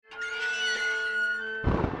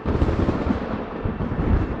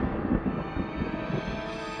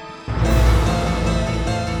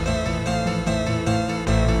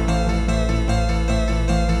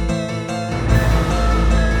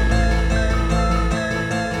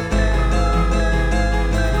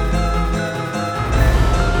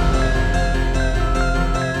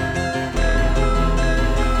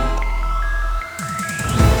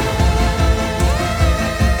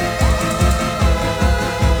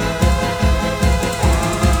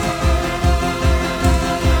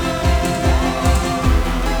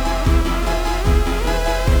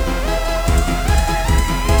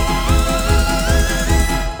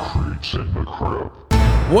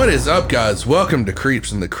What is up, guys? Welcome to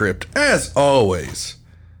Creeps in the Crypt. As always,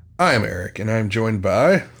 I'm Eric, and I'm joined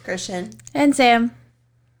by... Christian. And Sam.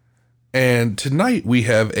 And tonight we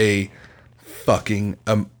have a fucking,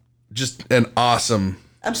 just an awesome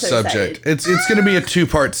subject. Excited. It's going to be a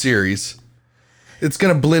 2-part series. It's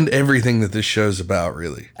going to blend everything that this show's about,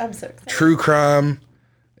 really. I'm so excited. True crime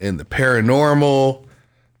and the paranormal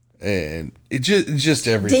and just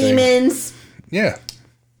everything. Demons. Yeah.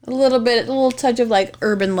 A little touch of like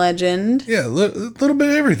urban legend. Yeah, a little bit of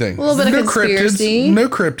everything. A little bit of conspiracy. No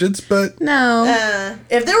cryptids, but... No.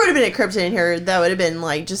 If there would have been a cryptid in here, that would have been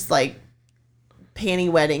just panty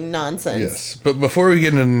wedding nonsense. Yes, but before we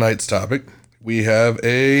get into tonight's topic, we have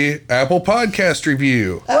a Apple Podcast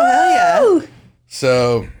review. Oh, hell yeah.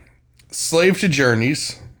 So, Slave to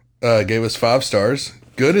Journeys gave us 5 stars.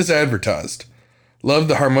 Good as advertised. Love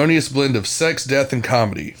the harmonious blend of sex, death, and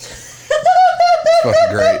comedy. It's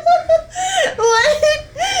fucking great.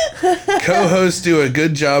 What? Co-hosts do a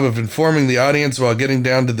good job of informing the audience while getting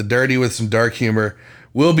down to the dirty with some dark humor.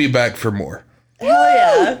 We'll be back for more. Hell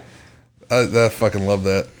yeah. I fucking love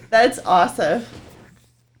that. That's awesome.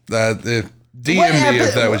 DM me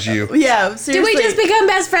if that was you. Yeah, seriously. Did we just become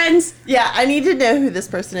best friends? Yeah, I need to know who this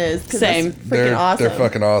person is. Same. That's freaking awesome. They're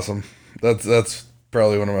fucking awesome. That's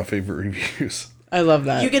probably one of my favorite reviews. I love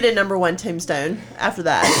that. You get a #1 tombstone after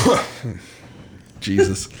that.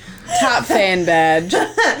 Jesus. Top fan badge.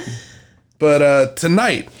 But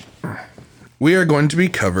tonight, we are going to be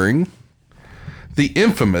covering the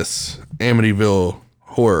infamous Amityville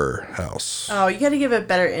Horror House. Oh, you got to give a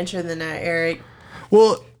better intro than that, Eric.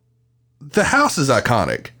 Well, the house is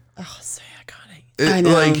iconic. Oh, so iconic. I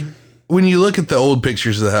know. Like, when you look at the old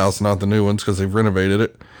pictures of the house, not the new ones because they've renovated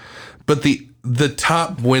it, but the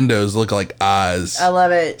top windows look like eyes I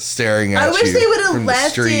love it. staring at you. I wish they would have from the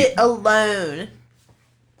left street. it alone.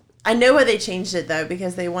 I know why they changed it though,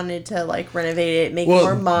 because they wanted to renovate it, make it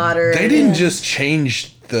more modern. They didn't just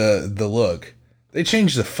change the look. They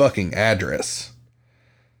changed the fucking address.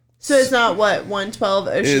 So it's not 112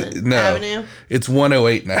 Ocean Avenue. It's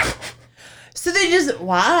 108 now. So they just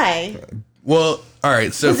why? Well, all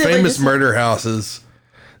right. So Was it famous just- murder houses,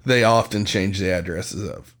 they often change the addresses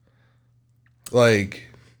of,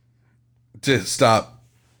 to stop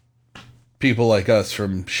people like us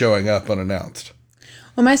from showing up unannounced.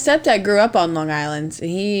 Well, my stepdad grew up on Long Island. So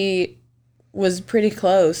he was pretty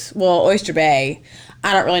close. Well, Oyster Bay.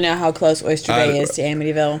 I don't really know how close Oyster Bay is to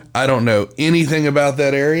Amityville. I don't know anything about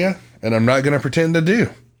that area, and I'm not going to pretend to do.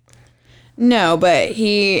 No, but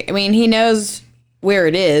he knows where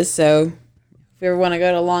it is. So if you ever want to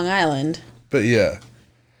go to Long Island. But yeah.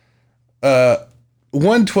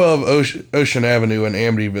 112 Ocean Avenue in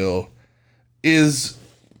Amityville is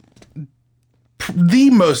the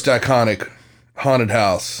most iconic haunted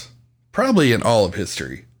house probably in all of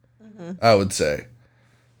history, I would say.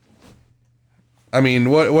 I mean,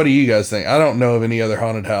 what do you guys think? I don't know of any other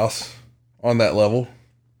haunted house on that level.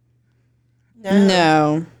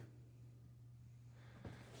 No.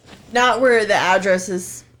 Not where the address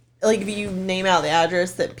is. If you name out the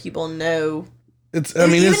address that people know. It's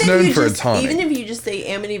known for its haunting. Even if you just say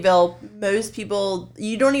Amityville, most people,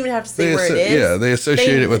 you don't even have to say where it is. Yeah, they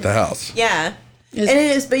associate it with the house. Yeah. And it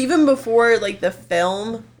is, but even before the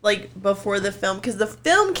film, because the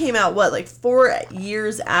film came out 4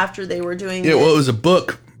 years after they were doing. Yeah, well, it was a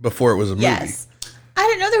book before it was a movie. Yes, I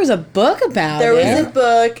didn't know there was a book about there it. was a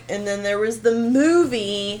book, and then there was the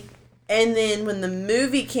movie, and then when the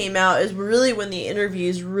movie came out is really when the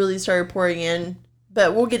interviews really started pouring in.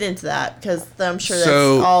 But we'll get into that because I'm sure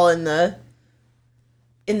that's all in the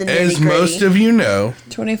nitty-gritty. As most of you know,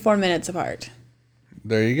 24 minutes apart.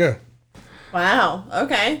 there you go. Wow.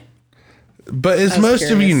 Okay. But as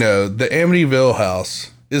most of you know, the Amityville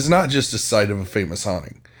house is not just a site of a famous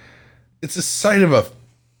haunting. It's a site of a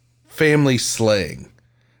family slaying,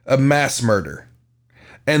 a mass murder.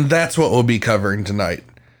 And that's what we'll be covering tonight,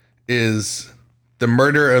 is the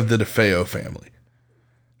murder of the DeFeo family.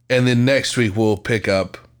 And then next week we'll pick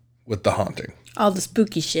up with the haunting. All the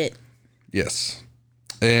spooky shit. Yes.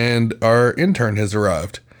 And our intern has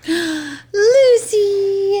arrived.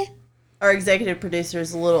 Lucy! Our executive producer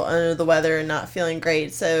is a little under the weather and not feeling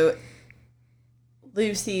great, so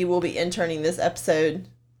Lucy will be interning this episode.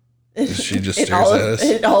 She just in stares at us.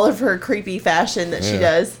 In all of her creepy fashion that she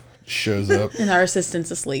does. Shows up. And our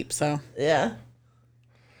assistant's asleep, so. Yeah.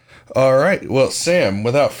 All right. Well, Sam,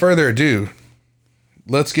 without further ado,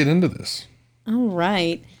 let's get into this. All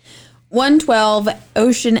right. 112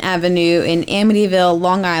 Ocean Avenue in Amityville,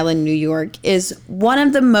 Long Island, New York is one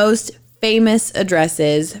of the most famous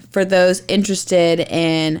addresses for those interested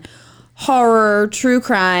in horror, true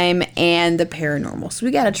crime, and the paranormal. So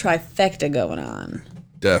we got a trifecta going on.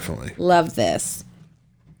 Definitely. Love this.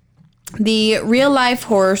 The real-life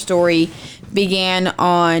horror story began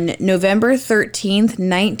on November 13th,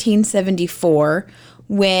 1974,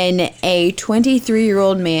 when a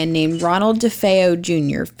 23-year-old man named Ronald DeFeo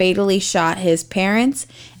Jr. fatally shot his parents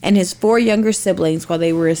and his 4 younger siblings while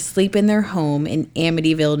they were asleep in their home in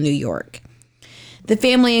Amityville, New York. The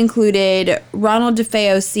family included Ronald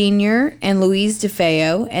DeFeo Sr. and Louise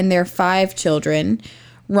DeFeo and their 5 children,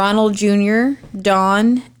 Ronald Jr.,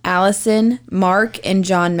 Don, Allison, Mark, and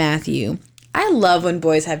John Matthew. I love when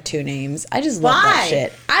boys have 2 names. I just love that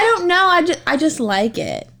shit. I don't know. I just like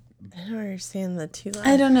it. I don't understand the 2 lines.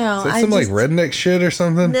 I don't know. Is that some like redneck shit or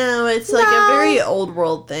something? No, it's like a very old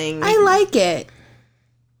world thing. I like it.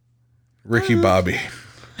 Ricky Bobby.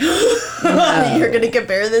 You're gonna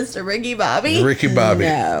compare this to Ricky Bobby? Ricky Bobby.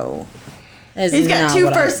 No. He's got 2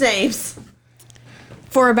 first names.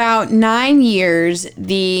 For about 9 years,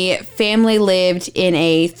 the family lived in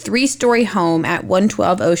a 3-story home at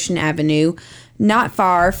 112 Ocean Avenue, not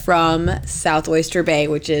far from South Oyster Bay,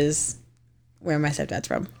 which is where my stepdad's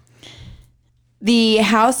from. The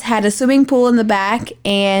house had a swimming pool in the back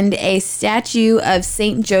and a statue of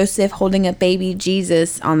St. Joseph holding a baby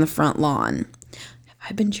Jesus on the front lawn. Have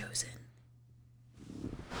I been chosen?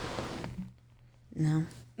 No.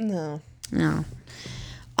 No.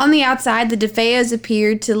 On the outside, the DeFeos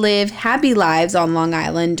appeared to live happy lives on Long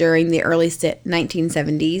Island during the early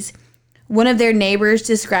 1970s. One of their neighbors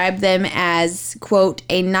described them as, quote,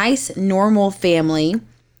 a nice, normal family,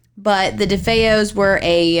 but the DeFeos were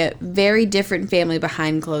a very different family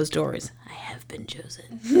behind closed doors. I have been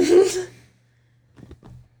chosen.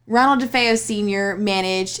 Ronald DeFeo Sr.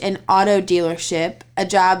 managed an auto dealership, a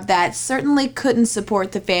job that certainly couldn't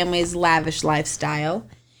support the family's lavish lifestyle.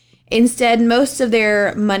 Instead, most of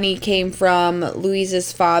their money came from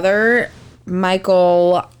Louise's father,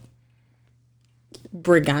 Michael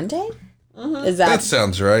Brigante? Is That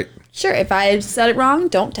sounds right. Sure, if I said it wrong,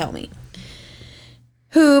 don't tell me.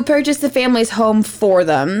 Who purchased the family's home for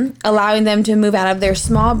them, allowing them to move out of their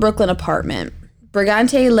small Brooklyn apartment.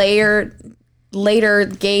 Brigante later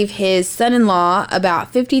gave his son-in-law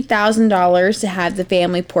about $50,000 to have the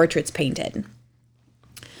family portraits painted.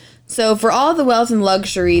 So for all the wealth and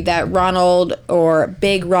luxury that Ronald, or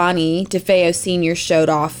Big Ronnie DeFeo Sr. showed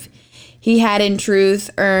off, he had in truth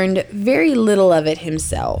earned very little of it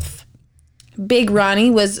himself. Big Ronnie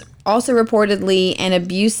was also reportedly an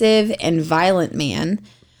abusive and violent man.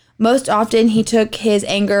 Most often, he took his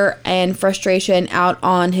anger and frustration out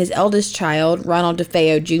on his eldest child, Ronald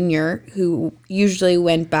DeFeo Jr., who usually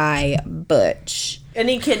went by Butch.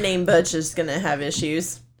 Any kid named Butch is gonna have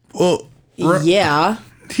issues. Well, Yeah.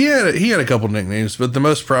 he had a couple nicknames, but the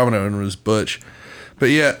most prominent one was Butch.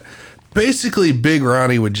 But yeah, basically Big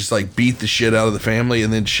Ronnie would just like beat the shit out of the family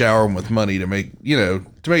and then shower them with money to make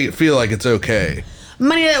it feel like it's okay.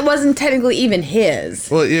 Money that wasn't technically even his.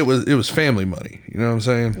 Well, it was family money. You know what I'm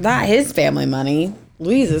saying? Not his family money.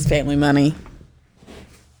 Louise's family money.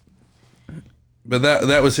 But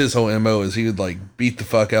that was his whole MO, is he would like beat the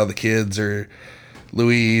fuck out of the kids or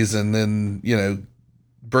Louise, and then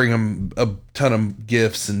bring them a ton of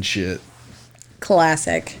gifts and shit.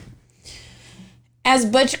 Classic. As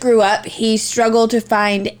Butch grew up, he struggled to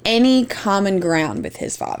find any common ground with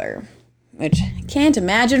his father, which I can't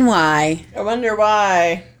imagine why. I wonder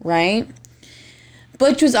why. Right?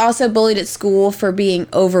 Butch was also bullied at school for being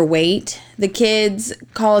overweight. The kids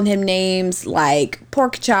calling him names like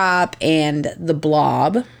Pork Chop and the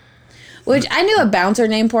Blob, which I knew a bouncer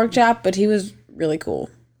named Pork Chop, but he was really cool.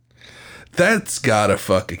 That's gotta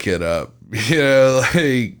fuck a kid up.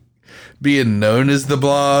 Like being known as the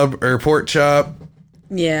Blob or Pork Chop.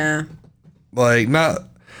 Yeah. Like not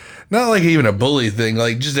like even a bully thing.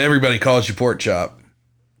 Like just everybody calls you Pork Chop.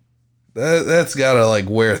 That's gotta like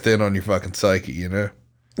wear thin on your fucking psyche, you know?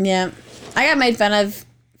 Yeah. I got made fun of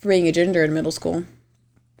for being a ginger in middle school.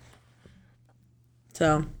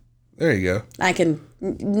 So. There you go.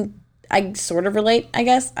 I sort of relate, I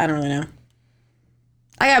guess. I don't really know.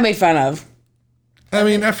 I got made fun of. I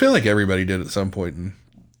mean, I feel like everybody did at some point in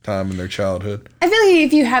time in their childhood. I feel like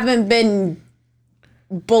if you haven't been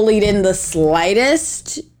bullied in the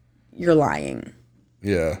slightest, you're lying.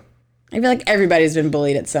 Yeah. I feel like everybody's been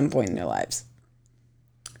bullied at some point in their lives.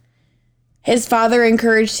 His father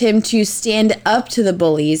encouraged him to stand up to the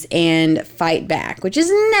bullies and fight back, which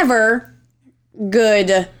is never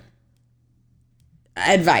good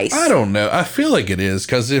advice. I don't know. I feel like it is,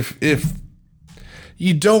 because if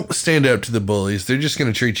you don't stand up to the bullies. They're just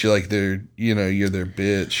going to treat you like you're their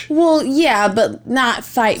bitch. Well, yeah, but not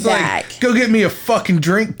fight back. Like, go get me a fucking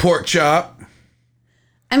drink, pork chop.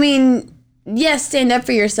 I mean, yes, stand up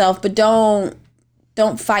for yourself, but don't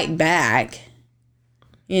fight back.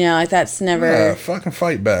 You know, like that's never... Yeah, fucking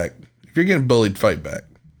fight back. If you're getting bullied, fight back.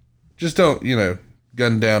 Just don't,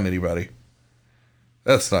 gun down anybody.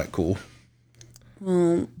 That's not cool.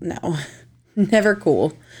 Well, no. Never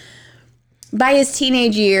cool. By his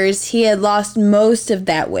teenage years, he had lost most of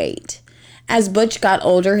that weight. As Butch got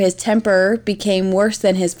older, his temper became worse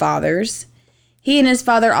than his father's. He and his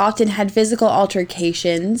father often had physical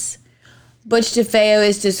altercations. Butch DeFeo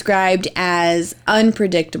is described as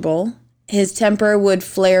unpredictable. His temper would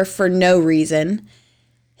flare for no reason.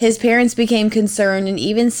 His parents became concerned and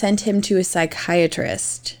even sent him to a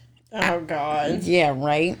psychiatrist. Oh, God. Yeah,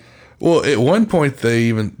 right? Well, at one point,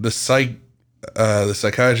 the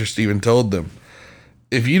psychiatrist even told them,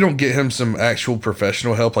 if you don't get him some actual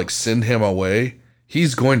professional help, like send him away,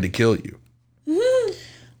 he's going to kill you.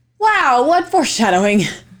 Wow, what foreshadowing.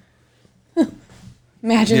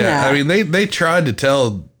 Imagine that. I mean, they tried to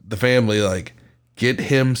tell the family, like, get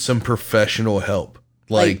him some professional help.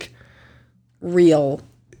 Like real.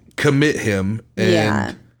 Commit him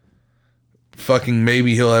and fucking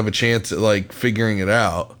maybe he'll have a chance at, like, figuring it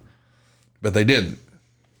out. But they didn't.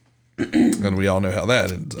 And we all know how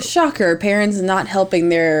that ends up. Shocker. Parents not helping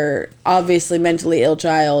their obviously mentally ill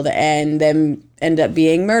child and them end up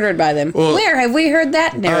being murdered by them. Well, where have we heard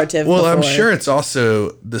that narrative before? I'm sure it's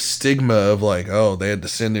also the stigma of like, oh, they had to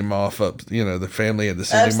send him off the family had to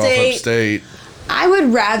send him off upstate. I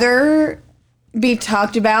would rather be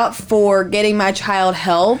talked about for getting my child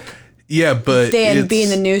help than be in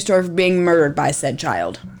the news story for being murdered by said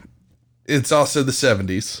child. It's also the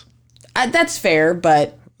 70s. That's fair,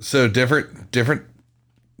 but... So different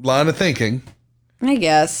line of thinking. I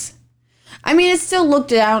guess. I mean, it's still looked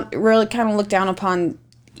down upon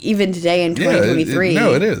even today in 2023.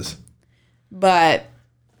 It is. But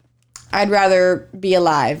I'd rather be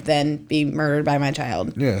alive than be murdered by my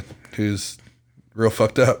child. Yeah, who's real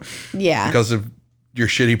fucked up. Yeah. Because of your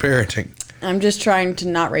shitty parenting. I'm just trying to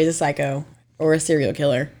not raise a psycho or a serial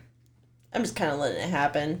killer. I'm just kind of letting it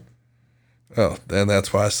happen. Oh, and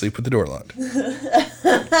that's why I sleep with the door locked.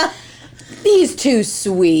 He's too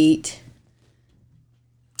sweet.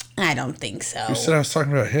 I don't think so. You said I was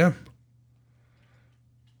talking about him.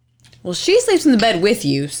 Well, she sleeps in the bed with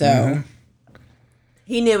you, so. Mm-hmm.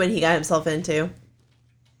 He knew what he got himself into.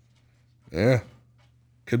 Yeah.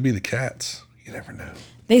 Could be the cats. You never know.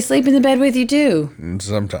 They sleep in the bed with you, too.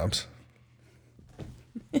 Sometimes.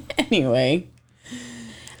 Anyway.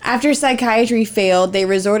 After psychiatry failed, they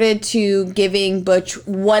resorted to giving Butch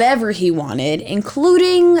whatever he wanted,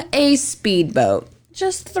 including a speedboat.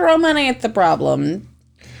 Just throw money at the problem.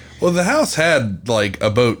 Well, the house had, like, a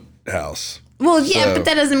boat house. Well, yeah, but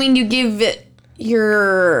that doesn't mean you give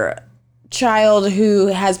your child who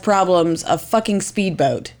has problems a fucking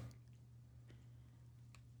speedboat.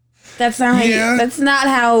 That's not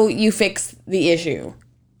how you fix the issue.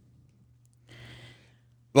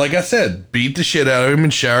 Like I said, beat the shit out of him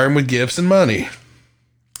and shower him with gifts and money.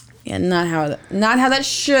 Yeah, not how that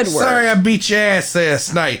should work. Sorry I beat your ass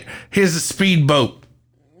last night. Here's a speedboat.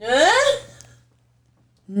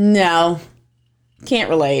 No. Can't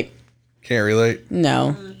relate. Can't relate?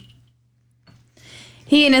 No.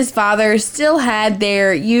 He and his father still had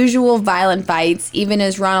their usual violent fights, even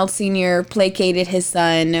as Ronald Sr. placated his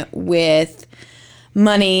son with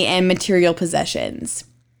money and material possessions.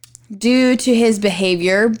 Due to his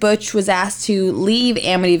behavior, Butch was asked to leave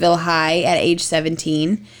Amityville High at age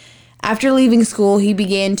 17. After leaving school, he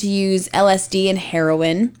began to use LSD and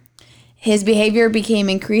heroin. His behavior became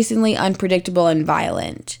increasingly unpredictable and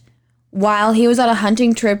violent. While he was on a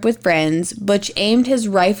hunting trip with friends, Butch aimed his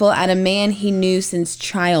rifle at a man he knew since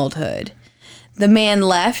childhood. The man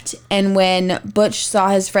left, and when Butch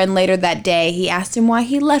saw his friend later that day, he asked him why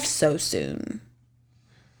he left so soon.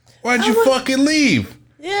 Why'd you fucking leave?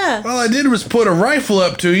 Yeah. All I did was put a rifle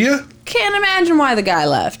up to you. Can't imagine why the guy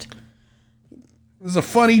left. It was a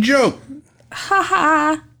funny joke. Ha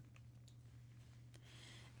ha.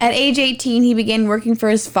 At age 18, he began working for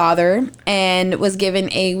his father and was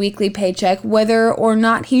given a weekly paycheck whether or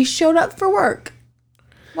not he showed up for work.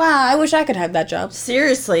 Wow, I wish I could have that job.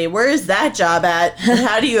 Seriously, where is that job at? And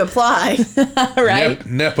how do you apply? Right?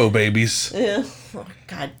 Nepo babies. Yeah. Oh,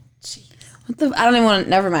 God. Jeez. I don't even want to...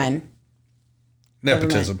 Never mind.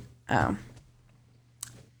 Nepotism. Oh.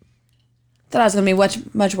 Thought I was going to be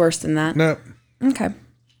much worse than that. No. Okay.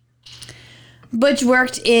 Butch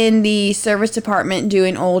worked in the service department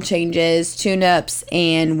doing oil changes, tune-ups,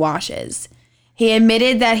 and washes. He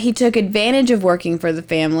admitted that he took advantage of working for the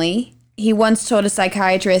family. He once told a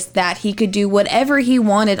psychiatrist that he could do whatever he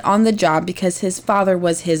wanted on the job because his father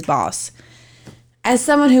was his boss. As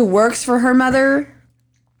someone who works for her mother,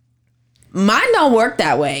 mine don't work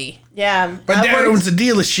that way. Yeah. My dad owns a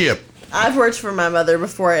dealership. I've worked for my mother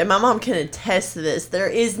before, and my mom can attest to this. There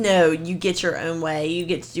is no, you get your own way. You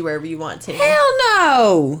get to do whatever you want to. Hell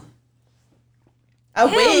no. I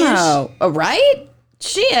wish. No. Oh, right?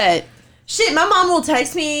 Shit. Shit, my mom will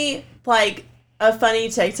text me, like, a funny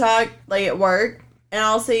TikTok, like, at work, and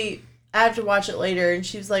I'll say, I have to watch it later, and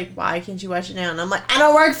she's like, why can't you watch it now? And I'm like, I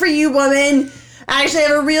don't work for you, woman. I actually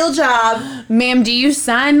have a real job. Ma'am, do you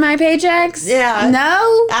sign my paychecks? Yeah.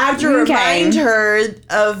 No? I have to remind her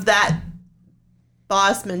of that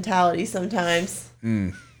boss mentality sometimes.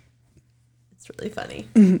 It's really funny.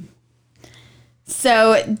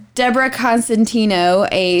 So, Deborah Constantino,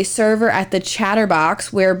 a server at the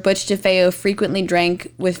Chatterbox, where Butch DeFeo frequently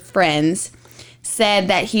drank with friends, said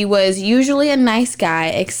that he was usually a nice guy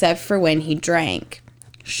except for when he drank.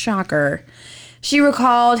 Shocker. She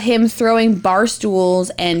recalled him throwing bar stools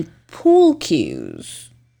and pool cues.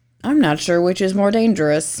 I'm not sure which is more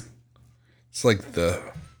dangerous. It's like the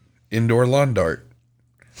indoor lawn dart.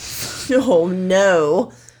 Oh,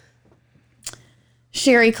 no.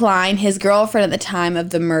 Sherry Klein, his girlfriend at the time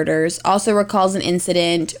of the murders, also recalls an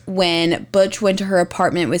incident when Butch went to her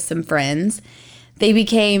apartment with some friends. They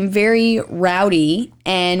became very rowdy,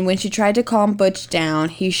 and when she tried to calm Butch down,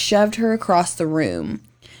 he shoved her across the room.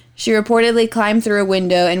 She reportedly climbed through a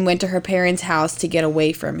window and went to her parents' house to get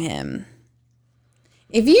away from him.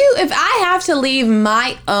 If I have to leave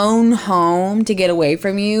my own home to get away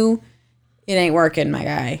from you, it ain't working, my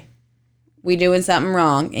guy. We doing something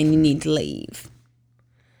wrong, and you need to leave.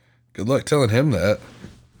 Good luck telling him that.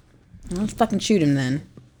 Let's fucking shoot him then.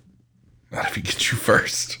 Not if he gets you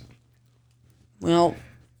first. Well,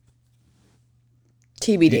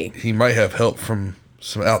 TBD. He might have help from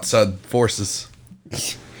some outside forces.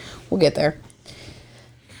 We'll get there.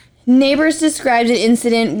 Neighbors described an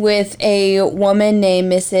incident with a woman named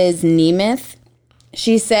Mrs. Nemeth.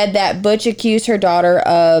 She said that Butch accused her daughter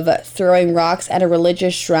of throwing rocks at a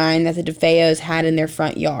religious shrine that the DeFeos had in their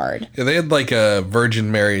front yard. Yeah, they had like a Virgin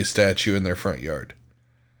Mary statue in their front yard.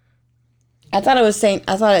 I thought it said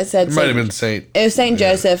It might have been Saint. It was Saint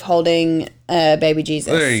Joseph holding baby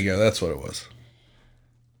Jesus. There you go. That's what it was.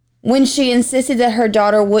 When she insisted that her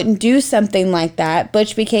daughter wouldn't do something like that,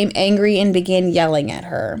 Butch became angry and began yelling at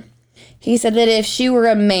her. He said that if she were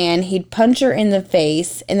a man, he'd punch her in the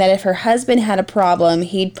face, and that if her husband had a problem,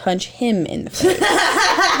 he'd punch him in the face.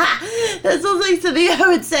 That sounds like something I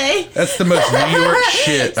would say. That's the most New York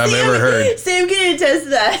shit I've ever heard. Sam can attest to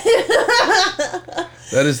that.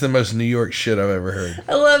 That is the most New York shit I've ever heard.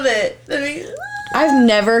 I love it. I've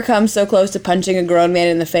never come so close to punching a grown man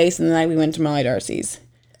in the face than the night we went to Molly Darcy's.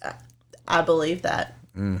 I believe that.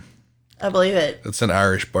 I believe it. It's an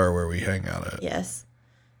Irish bar where we hang out at. Yes.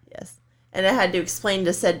 And I had to explain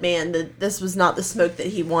to said man that this was not the smoke that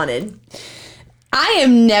he wanted. I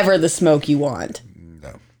am never the smoke you want.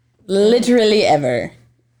 No. Literally ever.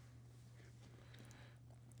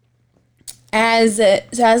 As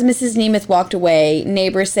Mrs. Nemeth walked away,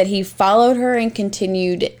 neighbors said he followed her and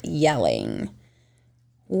continued yelling.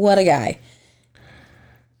 What a guy.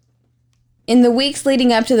 In the weeks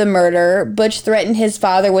leading up to the murder, Butch threatened his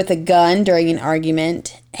father with a gun during an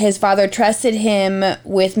argument. His father trusted him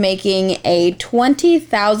with making a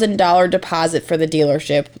 $20,000 deposit for the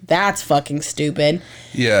dealership. That's fucking stupid.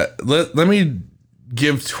 Yeah, let me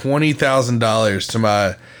give $20,000 to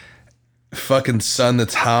my fucking son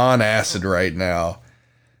that's high on acid right now.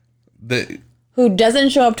 Who doesn't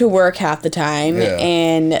show up to work half the time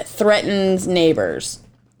and threatens neighbors.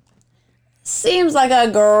 Seems like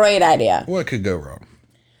a great idea. What could go wrong?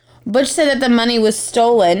 Butch said that the money was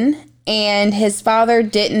stolen, and his father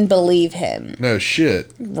didn't believe him. No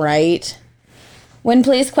shit. Right. When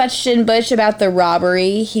police questioned Butch about the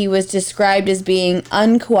robbery, he was described as being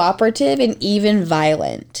uncooperative and even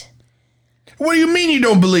violent. What do you mean you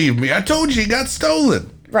don't believe me? I told you it got stolen.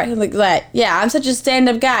 Right, like that. Yeah, I'm such a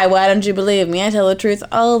stand-up guy. Why don't you believe me? I tell the truth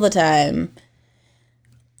all the time.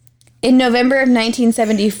 In November of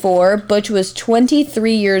 1974, Butch was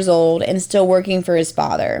 23 years old and still working for his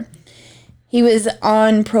father. He was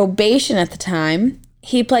on probation at the time.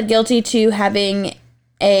 He pled guilty to having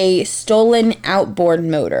a stolen outboard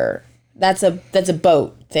motor. That's a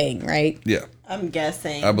boat thing, right? Yeah. I'm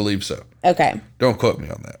guessing. I believe so. Okay. Don't quote me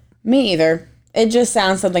on that. Me either. It just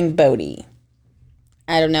sounds something boaty.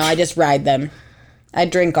 I don't know. I just ride them. I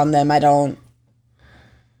drink on them. I don't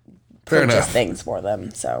Fair purchase enough. things for them,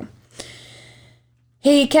 so...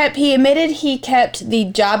 He admitted he kept the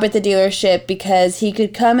job at the dealership because he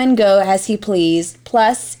could come and go as he pleased.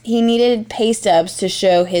 Plus, he needed pay stubs to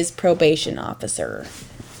show his probation officer.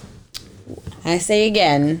 I say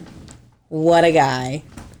again, what a guy.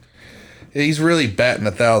 He's really batting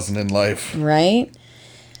 1,000 in life. Right?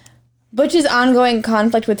 Butch's ongoing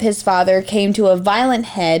conflict with his father came to a violent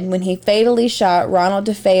head when he fatally shot Ronald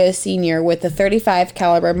DeFeo Sr. with a .35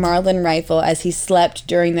 caliber Marlin rifle as he slept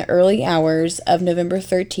during the early hours of November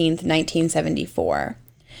 13th, 1974.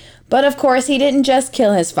 But of course, he didn't just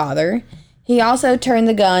kill his father. He also turned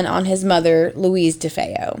the gun on his mother, Louise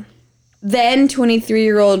DeFeo. Then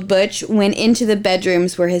 23-year-old Butch went into the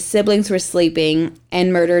bedrooms where his siblings were sleeping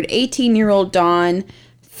and murdered 18-year-old Dawn,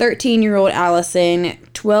 13-year-old Allison,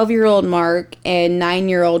 12-year-old Mark, and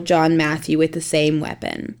 9-year-old John Matthew with the same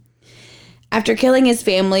weapon. After killing his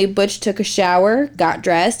family, Butch took a shower, got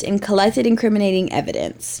dressed, and collected incriminating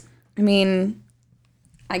evidence. I mean,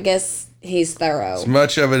 I guess he's thorough. As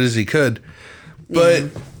much of it as he could. But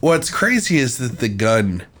what's crazy is that the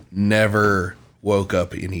gun never woke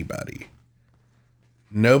up anybody.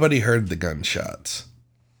 Nobody heard the gunshots.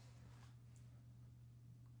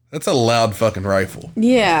 That's a loud fucking rifle.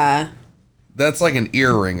 Yeah. That's like an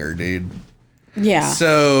ear ringer, dude. Yeah.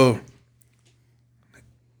 So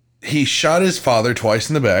he shot his father twice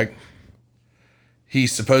in the back. He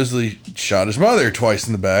supposedly shot his mother twice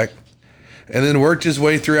in the back. And then worked his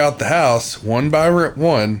way throughout the house, one by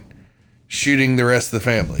one, shooting the rest of the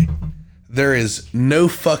family. There is no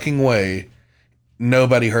fucking way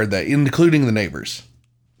nobody heard that, including the neighbors.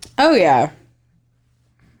 Oh, yeah.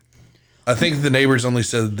 I think the neighbors only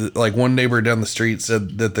said that, like, one neighbor down the street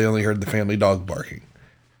said that they only heard the family dog barking.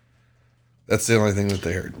 That's the only thing that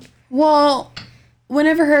they heard. Well,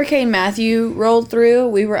 whenever Hurricane Matthew rolled through,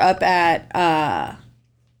 we were up at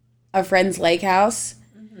a friend's lake house.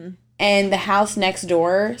 Mm-hmm. And the house next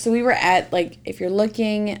door. So we were at, like, if you're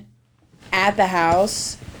looking at the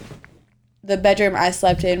house, the bedroom I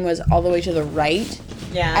slept in was all the way to the right.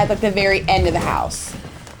 Yeah. At, like, the very end of the house.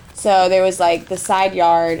 So there was, like, the side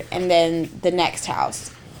yard and then the next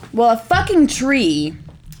house. Well, a fucking tree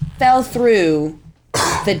fell through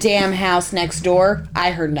the damn house next door.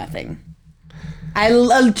 I heard nothing.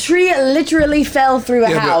 A tree literally fell through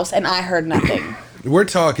a house and I heard nothing. We're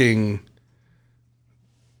talking,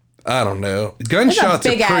 I don't know. Gunshots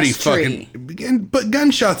are pretty fucking... But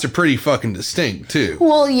gunshots are pretty fucking distinct, too.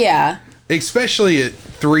 Well, yeah. Especially at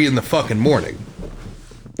 3 in the fucking morning.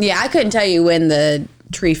 Yeah, I couldn't tell you when the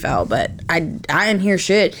tree fell, but I didn't hear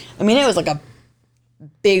shit. I mean, it was like a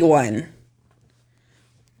big one.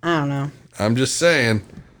 I don't know. I'm just saying,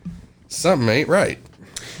 something ain't right.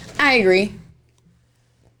 I agree.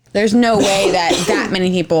 There's no way that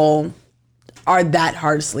many people are that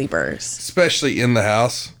hard sleepers. Especially in the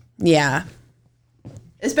house. Yeah.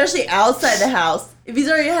 Especially outside the house. If he's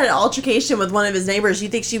already had an altercation with one of his neighbors, you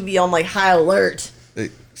think she'd be on, like, high alert.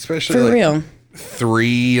 Especially, for like, real.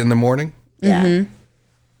 3 in the morning. Yeah. Mm-hmm.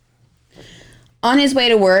 On his way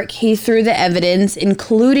to work, he threw the evidence,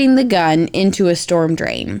 including the gun, into a storm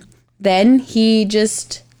drain. Then he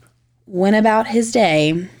just went about his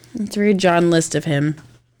day. Let's read John list of him.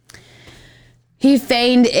 He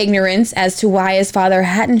feigned ignorance as to why his father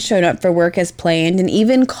hadn't shown up for work as planned and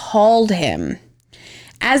even called him.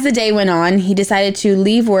 As the day went on, he decided to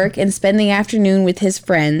leave work and spend the afternoon with his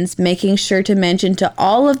friends, making sure to mention to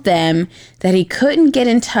all of them that he couldn't get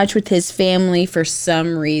in touch with his family for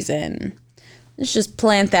some reason. Let's just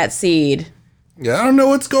plant that seed. Yeah, I don't know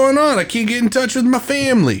what's going on. I can't get in touch with my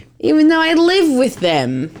family. Even though I live with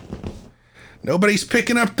them. Nobody's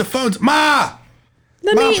picking up the phones. Ma!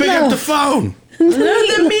 The Ma, pick up the phone. The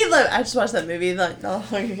meatloaf. I just watched that movie not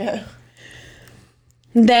long ago.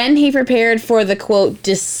 Then he prepared for the, quote,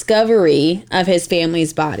 discovery of his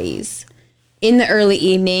family's bodies. In the early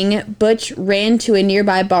evening, Butch ran to a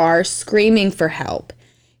nearby bar screaming for help.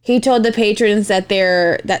 He told the patrons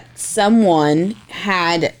that someone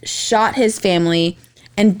had shot his family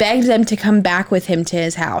and begged them to come back with him to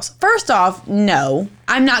his house. First off, no.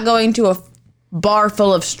 I'm not going to a bar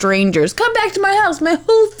full of strangers. Come back to my house. My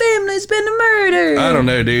whole family's been murdered. I don't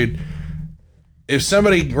know, dude. If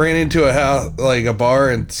somebody ran into a house, like a bar,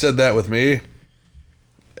 and said that with me,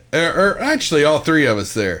 or actually all 3 of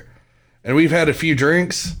us there, and we've had a few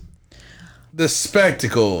drinks, the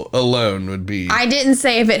spectacle alone would be... I didn't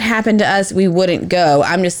say if it happened to us, we wouldn't go.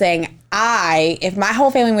 I'm just saying, if my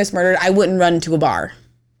whole family was murdered, I wouldn't run to a bar.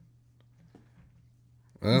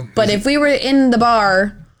 Well, but if we were in the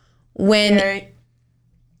bar when... Gary,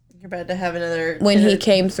 you're about to have another... When he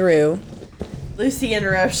came through. Lucy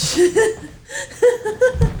interruption.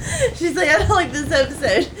 She's like, I don't like this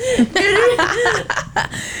episode.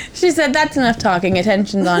 She said, that's enough talking.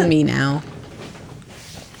 Attention's on me now.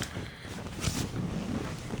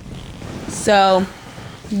 So,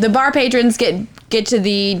 the bar patrons get to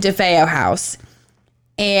the DeFeo house.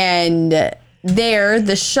 And there,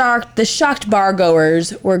 the shocked bar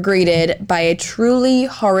goers were greeted by a truly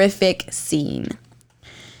horrific scene.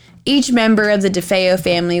 Each member of the DeFeo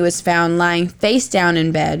family was found lying face down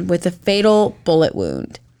in bed with a fatal bullet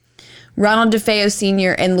wound. Ronald DeFeo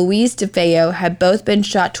Sr. and Louise DeFeo had both been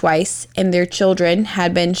shot twice, and their children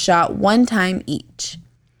had been shot one time each.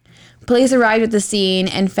 Police arrived at the scene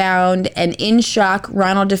and found an in-shock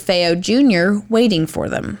Ronald DeFeo Jr. waiting for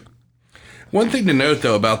them. One thing to note,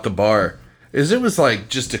 though, about the bar is it was like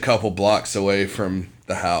just a couple blocks away from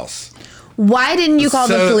the house. Why didn't you call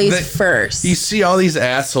the police first? You see all these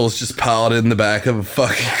assholes just piled in the back of a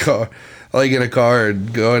fucking car, like in a car,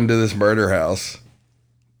 and going to this murder house.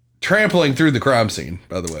 Trampling through the crime scene,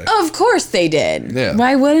 by the way. Oh, of course they did. Yeah.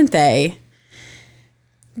 Why wouldn't they?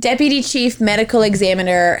 Deputy Chief Medical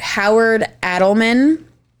Examiner Howard Adelman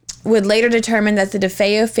would later determine that the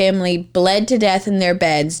DeFeo family bled to death in their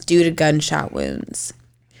beds due to gunshot wounds.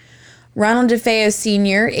 Ronald DeFeo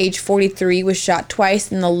Sr., age 43, was shot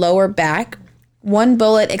twice in the lower back. One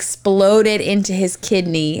bullet exploded into his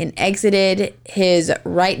kidney and exited his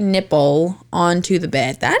right nipple onto the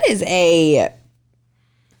bed. That is a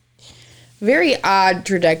very odd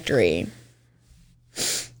trajectory.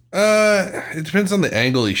 It depends on the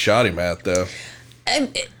angle he shot him at, though.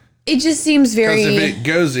 It just seems very... Because if it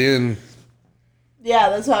goes in... Yeah,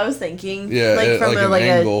 that's what I was thinking. Yeah, like from like an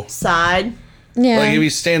angle. A side. Yeah. Like if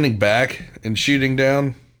he's standing back and shooting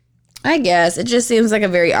down. I guess. It just seems like a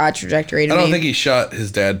very odd trajectory to me. I don't think he shot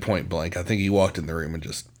his dad point blank. I think he walked in the room and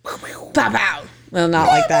just... Pop out. Well, not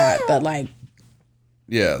like that, but like...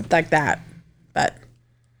 Yeah. Like that. But...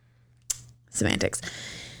 Semantics.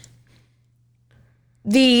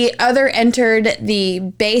 The other entered the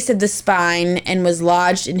base of the spine and was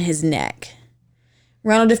lodged in his neck.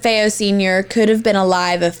 Ronald DeFeo Sr. could have been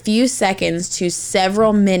alive a few seconds to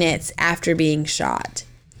several minutes after being shot.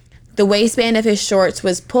 The waistband of his shorts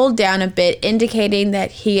was pulled down a bit, indicating that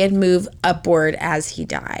he had moved upward as he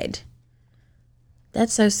died.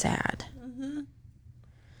 That's so sad. Mm-hmm.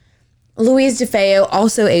 Louise DeFeo,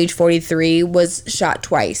 also age 43, was shot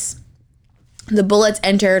twice. The bullets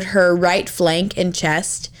entered her right flank and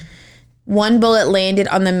chest. One bullet landed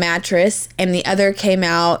on the mattress, and the other came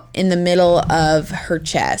out in the middle of her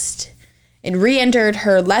chest. It re-entered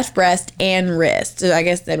her left breast and wrist. So I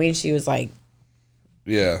guess that means she was like...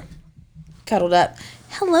 Yeah. Cuddled up.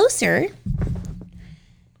 Hello, sir.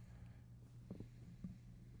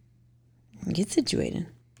 Get situated.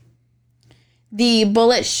 The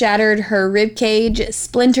bullet shattered her ribcage,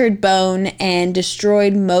 splintered bone, and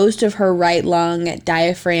destroyed most of her right lung,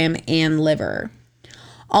 diaphragm, and liver.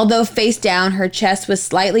 Although face down, her chest was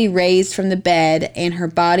slightly raised from the bed and her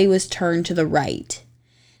body was turned to the right.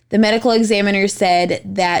 The medical examiner said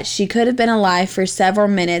that she could have been alive for several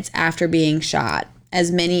minutes after being shot,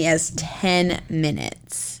 as many as 10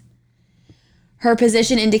 minutes. Her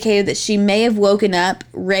position indicated that she may have woken up,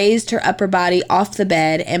 raised her upper body off the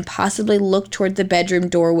bed, and possibly looked toward the bedroom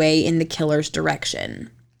doorway in the killer's direction.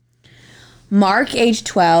 Mark, age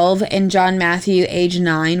 12, and John Matthew, age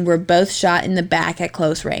 9, were both shot in the back at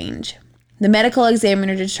close range. The medical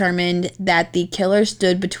examiner determined that the killer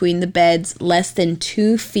stood between the beds less than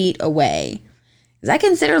 2 feet away. Is that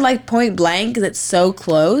considered like point blank because it's so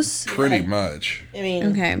close? Pretty much. I mean...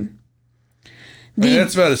 Okay. I mean,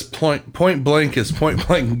 that's about as point blank as point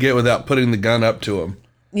blank can get without putting the gun up to him.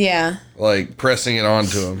 Yeah. Like pressing it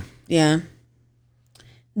onto him. Yeah.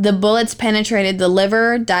 The bullets penetrated the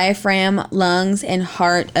liver, diaphragm, lungs, and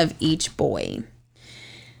heart of each boy.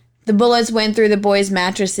 The bullets went through the boys'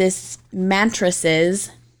 mattresses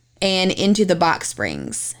and into the box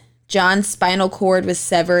springs. John's spinal cord was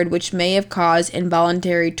severed, which may have caused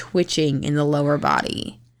involuntary twitching in the lower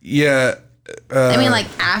body. Yeah. I mean, like,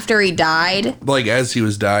 after he died? Like, as he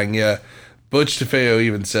was dying, yeah. Butch DeFeo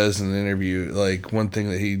even says in an interview, like, one thing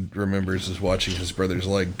that he remembers is watching his brother's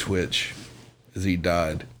leg twitch as he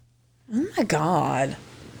died. Oh, my God.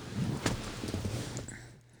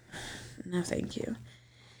 No, thank you.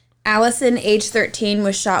 Allison, age 13,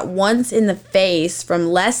 was shot once in the face from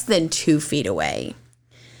less than 2 feet away.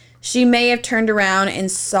 She may have turned around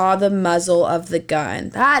and saw the muzzle of the gun.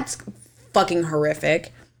 That's fucking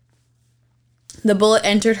horrific. The bullet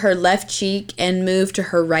entered her left cheek and moved to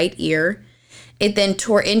her right ear. It then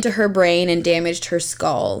tore into her brain and damaged her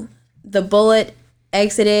skull. The bullet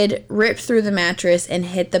exited, ripped through the mattress, and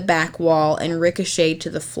hit the back wall and ricocheted to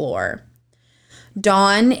the floor.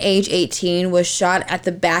 Dawn, age 18, was shot at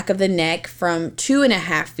the back of the neck from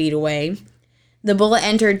 2.5 feet away. The bullet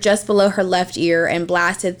entered just below her left ear and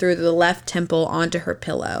blasted through the left temple onto her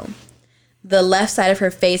pillow. The left side of her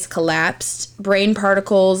face collapsed, brain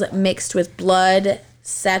particles mixed with blood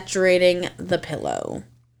saturating the pillow.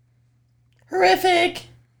 Horrific.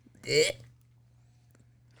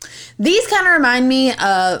 These kind of remind me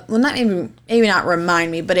of, well, maybe not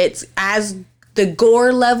remind me, but it's as the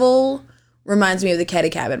gore level reminds me of the Ketty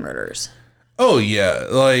Cabin murders. Oh yeah,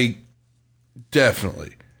 like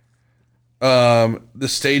definitely. The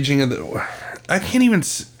staging of the, I can't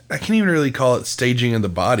even really call it staging of the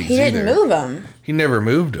bodies. He didn't move them. He never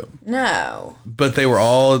moved them. No. But they were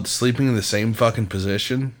all sleeping in the same fucking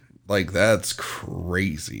position. Like, that's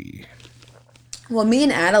crazy. Well, me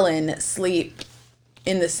and Adeline sleep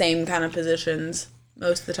in the same kind of positions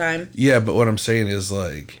most of the time. Yeah, but what I'm saying is,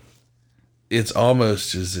 like, it's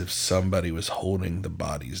almost as if somebody was holding the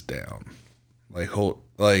bodies down.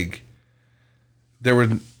 Like, there were,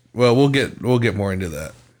 well, we'll get more into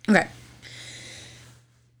that. Okay.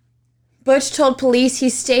 Butch told police he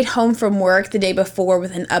stayed home from work the day before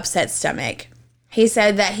with an upset stomach. He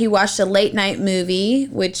said that he watched a late-night movie,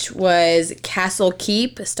 which was Castle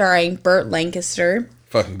Keep, starring Burt Lancaster.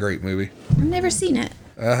 Fucking great movie. I've never seen it.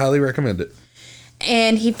 I highly recommend it.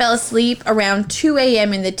 And he fell asleep around 2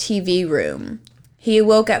 a.m. in the TV room. He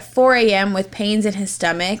awoke at 4 a.m. with pains in his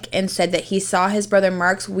stomach and said that he saw his brother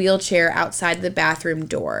Mark's wheelchair outside the bathroom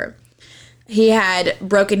door. He had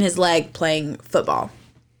broken his leg playing football.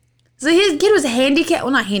 So his kid was handicapped.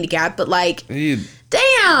 Well, not handicapped, but like,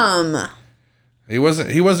 damn. He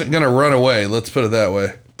wasn't gonna run away. Let's put it that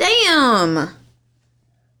way. Damn.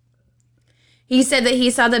 He said that he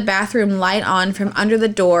saw the bathroom light on from under the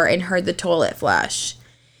door and heard the toilet flush.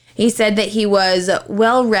 He said that he was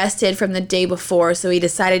well rested from the day before, so he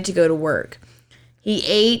decided to go to work. He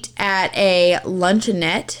ate at a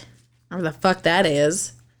luncheonette. Whatever the fuck that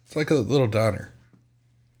is. It's like a little diner.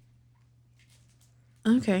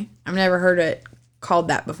 Okay. I've never heard it called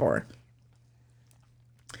that before.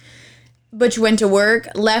 Butch went to work,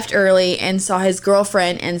 left early, and saw his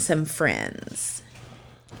girlfriend and some friends.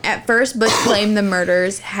 At first, Butch claimed the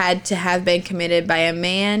murders had to have been committed by a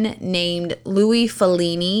man named Louis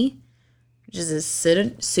Fellini, which is a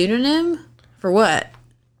pseudonym for what?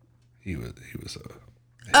 He was a...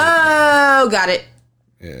 Oh, got it.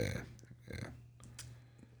 Yeah.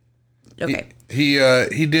 Okay.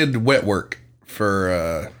 He did wet work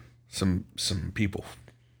for some people.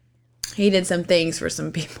 He did some things for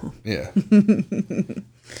some people. Yeah.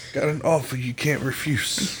 Got an offer you can't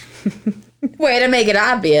refuse. Way to make it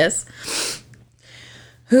obvious.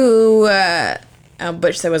 Who,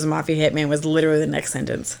 Butch said was a mafia hitman was literally the next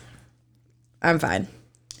sentence. I'm fine.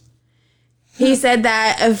 He said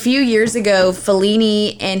that a few years ago,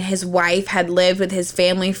 Fellini and his wife had lived with his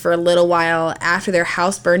family for a little while after their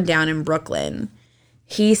house burned down in Brooklyn.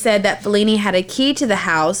 He said that Fellini had a key to the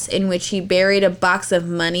house in which he buried a box of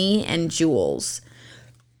money and jewels.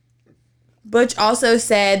 Butch also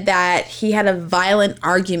said that he had a violent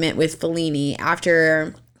argument with Fellini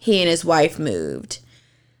after he and his wife moved.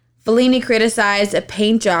 Fellini criticized a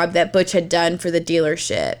paint job that Butch had done for the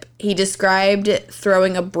dealership. He described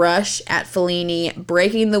throwing a brush at Fellini,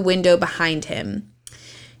 breaking the window behind him.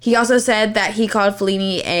 He also said that he called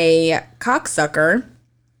Fellini a cocksucker.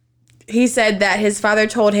 He said that his father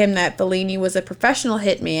told him that Fellini was a professional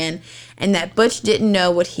hitman and that Butch didn't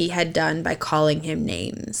know what he had done by calling him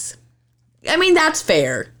names. I mean, that's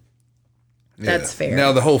fair. Yeah. That's fair.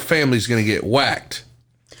 Now the whole family's going to get whacked.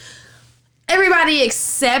 Everybody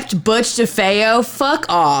except Butch DeFeo, fuck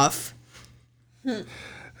off.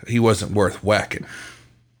 He wasn't worth whacking.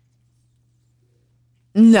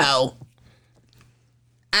 No.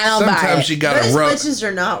 I don't buy it. Sometimes you got to Those run. bitches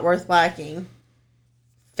are not worth whacking.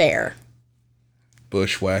 Fair.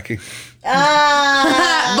 Bushwhacking.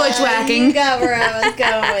 Bushwhacking. You got where I was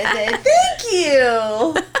going with it. Thank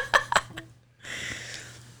you.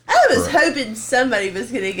 I was hoping somebody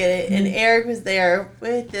was going to get it, and Eric was there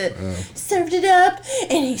with it, served it up,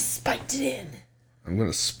 and he spiked it in. I'm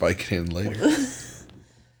going to spike it in later.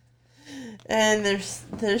 And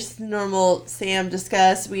there's normal Sam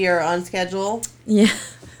discuss. We are on schedule. Yeah.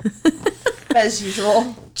 As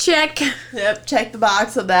usual. Check. Yep, check the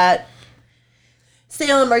box on that.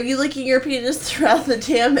 Salem, are you licking your penis throughout the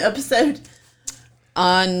damn episode?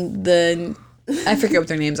 On the... I forget what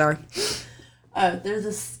their names are. Oh, there's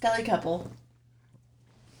a Scully couple.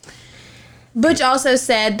 Butch also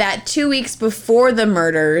said that 2 weeks before the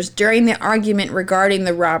murders, during the argument regarding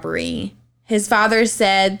the robbery, his father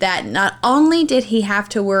said that not only did he have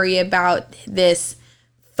to worry about this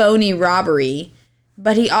phony robbery,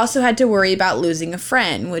 but he also had to worry about losing a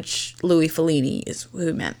friend, which Louis Fellini is who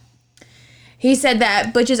he meant. He said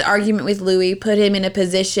that Butch's argument with Louis put him in a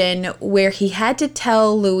position where he had to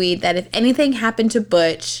tell Louis that if anything happened to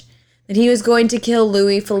Butch, that he was going to kill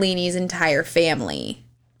Louis Fellini's entire family.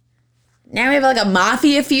 Now we have like a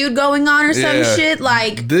mafia feud going on or some shit.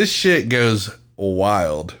 Like, this shit goes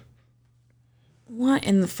wild. What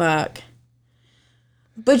in the fuck?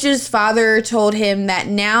 Butch's father told him that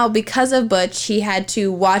now, because of Butch, he had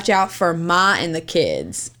to watch out for Ma and the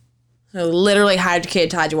kids. So literally hide your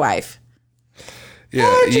kid, hide your wife. Yeah,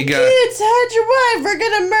 hide your kids, hide your wife. We're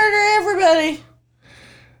gonna murder everybody.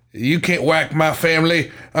 You can't whack my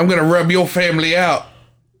family. I'm gonna rub your family out.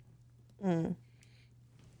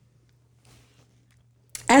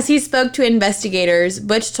 As he spoke to investigators,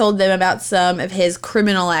 Butch told them about some of his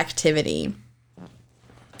criminal activity.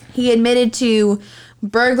 He admitted to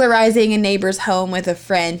burglarizing a neighbor's home with a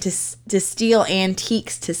friend to steal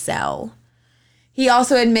antiques to sell. He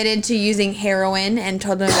also admitted to using heroin and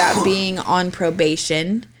told them about being on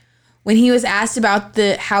probation. When he was asked about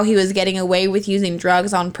how he was getting away with using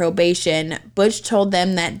drugs on probation, Butch told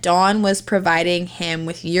them that Dawn was providing him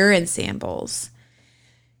with urine samples.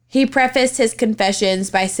 He prefaced his confessions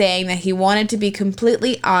by saying that he wanted to be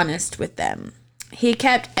completely honest with them. He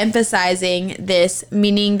kept emphasizing this,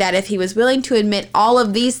 meaning that if he was willing to admit all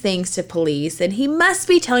of these things to police, then he must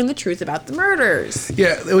be telling the truth about the murders.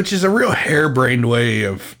 Yeah, which is a real harebrained way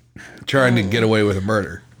of trying to get away with a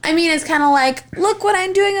murder. I mean, it's kind of like, look what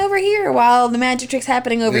I'm doing over here while the magic trick's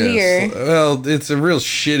happening over here. Well, it's a real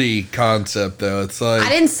shitty concept, though. It's like, I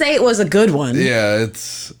didn't say it was a good one. Yeah,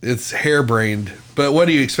 it's harebrained. But what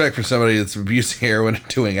do you expect from somebody that's abusing heroin and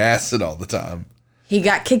doing acid all the time? He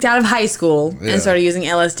got kicked out of high school and started using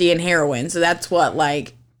LSD and heroin. So that's what,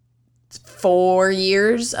 like 4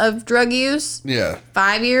 years of drug use? Yeah.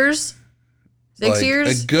 5 years? 6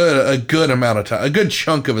 years? A good amount of time. A good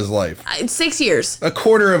chunk of his life. 6 years. A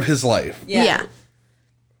quarter of his life. Yeah.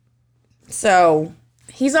 So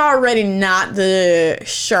he's already not the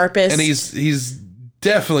sharpest. And he's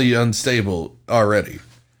definitely unstable already.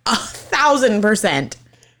 1,000%.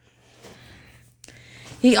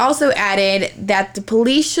 He also added that the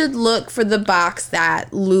police should look for the box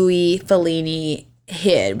that Louis Fellini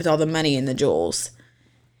hid with all the money and the jewels.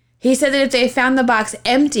 He said that if they found the box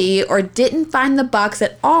empty or didn't find the box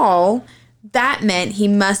at all, that meant he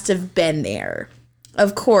must have been there.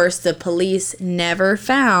 Of course, the police never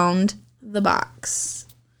found the box.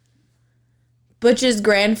 Butch's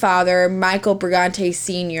grandfather, Michael Brigante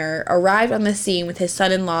Sr., arrived on the scene with his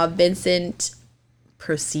son-in-law, Vincent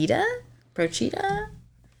Procida?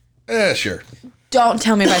 Sure. Don't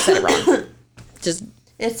tell me if I said it wrong. Just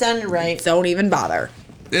it sounded right. Don't even bother.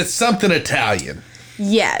 It's something Italian.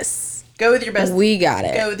 Yes. Go with your best. We got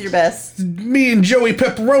it. Go with your best. Me and Joey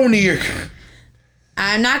Pepperoni are...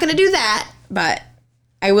 I'm not going to do that, but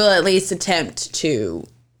I will at least attempt to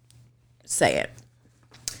say it.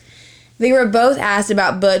 They were both asked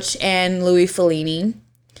about Butch and Louis Fellini.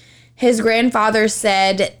 His grandfather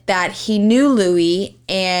said that he knew Louis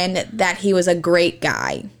and that he was a great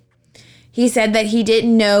guy. He said that he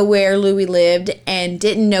didn't know where Louis lived and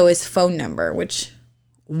didn't know his phone number, which,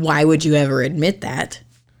 why would you ever admit that?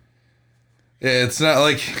 Yeah, it's not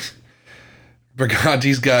like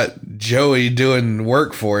Brigante's got Joey doing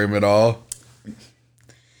work for him at all.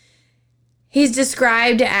 He's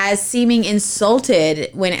described as seeming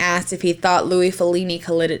insulted when asked if he thought Louis Fellini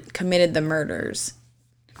committed the murders.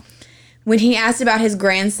 When he asked about his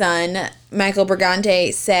grandson, Michael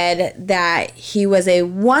Brigante said that he was a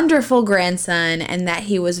wonderful grandson and that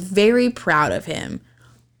he was very proud of him.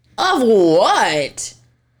 Of what?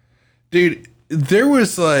 Dude, there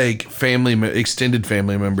was like extended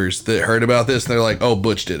family members that heard about this and they're like, oh,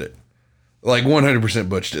 Butch did it. Like 100%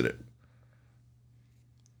 Butch did it.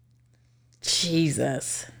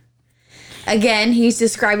 Jesus. Again, he's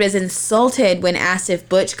described as insulted when asked if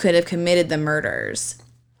Butch could have committed the murders.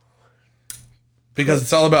 Because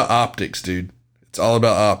it's all about optics, dude. It's all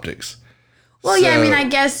about optics. Well, yeah, I mean, I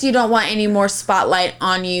guess you don't want any more spotlight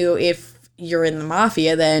on you if you're in the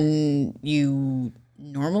mafia than you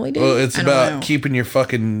normally do. Well, it's about keeping your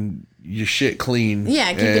shit clean. Yeah,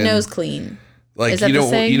 keep the nose clean. Like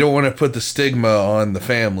you don't want to put the stigma on the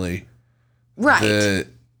family. Right. That,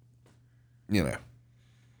 you know.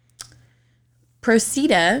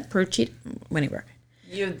 Procida, whatever.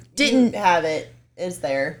 You didn't have it. Is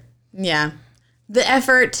there. Yeah. The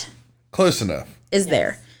effort. Close enough. Is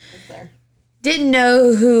there. It's there. Didn't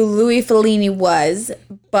know who Louis Fellini was,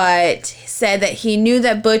 but said that he knew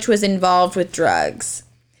that Butch was involved with drugs.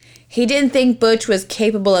 He didn't think Butch was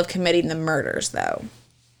capable of committing the murders, though.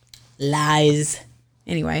 Lies.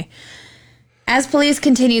 Anyway, as police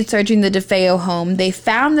continued searching the DeFeo home, they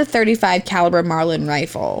found the .35 caliber Marlin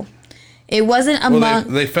rifle. It wasn't among... Well,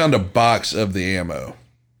 they found a box of the ammo.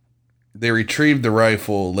 They retrieved the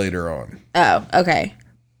rifle later on. Oh, okay.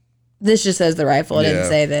 This just says the rifle. It didn't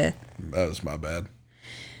say the... That was my bad.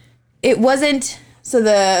 It wasn't... So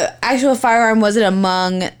the actual firearm wasn't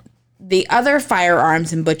among the other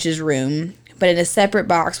firearms in Butch's room, but in a separate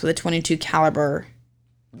box with a .22 caliber,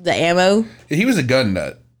 the ammo. He was a gun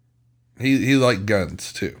nut. He liked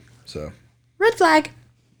guns too. So red flag.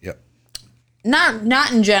 Yep.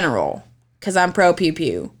 Not in general, because I'm pro pew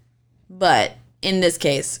pew, but in this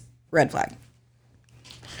case, red flag.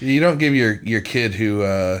 You don't give your kid who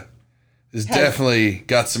has definitely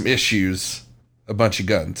got some issues a bunch of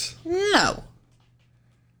guns. No.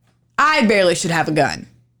 I barely should have a gun.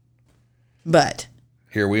 But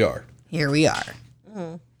here we are.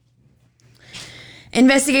 Mm-hmm.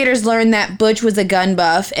 Investigators learned that Butch was a gun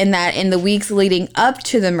buff and that in the weeks leading up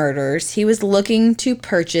to the murders, he was looking to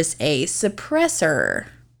purchase a suppressor.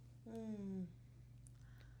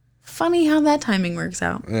 Funny how that timing works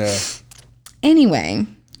out. Yeah. Anyway,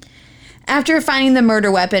 after finding the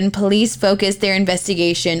murder weapon, police focused their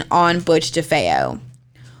investigation on Butch DeFeo.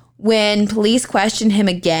 When police questioned him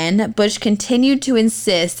again, Butch continued to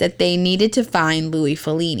insist that they needed to find Louis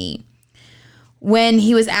Fellini. When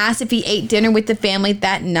he was asked if he ate dinner with the family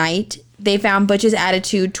that night, they found Butch's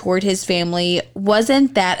attitude toward his family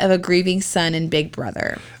wasn't that of a grieving son and big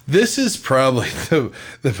brother. This is probably the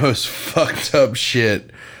most fucked up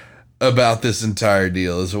shit about this entire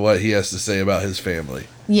deal is what he has to say about his family.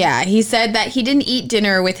 Yeah, he said that he didn't eat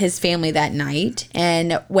dinner with his family that night,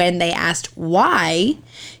 and when they asked why,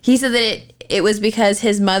 he said that it was because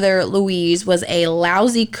his mother, Louise, was a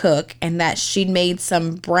lousy cook and that she'd made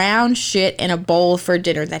some brown shit in a bowl for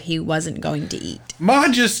dinner that he wasn't going to eat.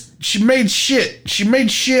 Ma she made shit. She made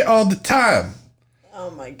shit all the time.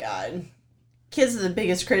 Oh my God. Kids are the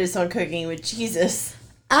biggest critics on cooking with Jesus.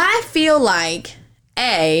 I feel like,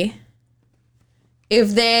 if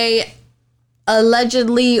they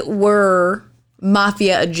allegedly were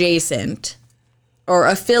mafia adjacent or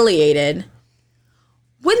affiliated,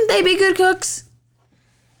 wouldn't they be good cooks?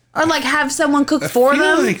 Or like have someone cook for them?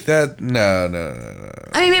 I feel like that. No.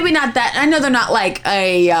 I mean, maybe not that. I know they're not like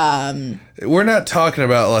a. We're not talking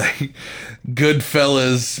about like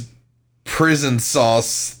Goodfellas prison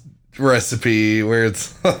sauce recipe where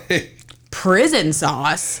it's like prison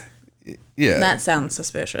sauce. Yeah, that sounds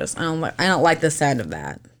suspicious. I don't like the sound of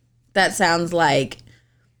that. That sounds like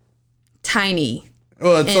tiny.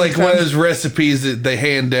 Well, it's like one of those recipes that they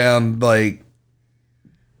hand down like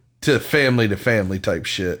to family type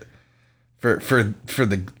shit for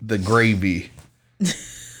the gravy.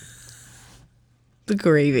 The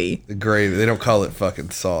gravy. The gravy. They don't call it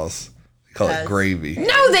fucking sauce. They call it gravy.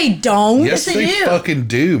 No, they don't. Yes, they do. Fucking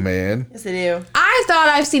do, man. Yes, they do. I thought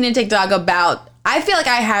I've seen a TikTok about. I feel like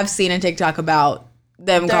I have seen a TikTok about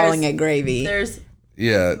them calling it gravy. There's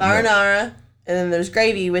marinara, and then there's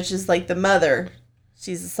gravy, which is like the mother.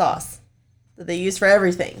 She's the sauce that they use for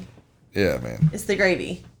everything. Yeah, man. It's the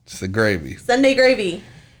gravy. It's the gravy. Sunday gravy.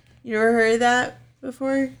 You never heard of that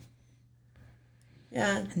before?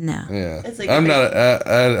 Yeah. No. Yeah. It's like I'm not.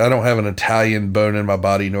 I don't have an Italian bone in my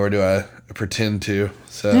body, nor do I pretend to.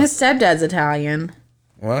 So his stepdad's Italian.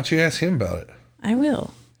 Why don't you ask him about it? I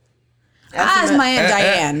will. Ask my Aunt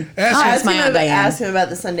Diane. Ask him about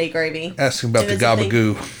the Sunday gravy. Ask him about the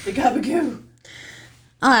gabagoo. The gabagoo.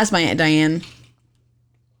 I'll ask my Aunt Diane.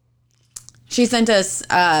 She sent us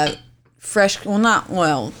fresh,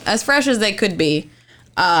 as fresh as they could be,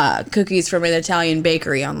 cookies from an Italian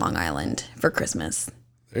bakery on Long Island for Christmas.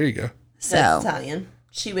 There you go. So that's Italian.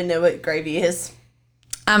 She would know what gravy is.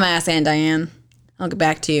 I'm gonna ask Aunt Diane. I'll get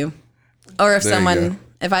back to you. Or if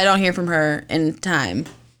if I don't hear from her in time,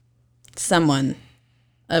 someone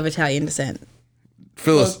of Italian descent.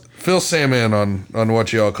 Fill Sam in on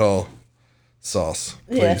what y'all call sauce,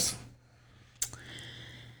 please. Yes.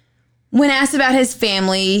 When asked about his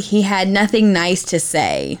family, he had nothing nice to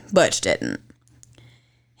say. Butch didn't.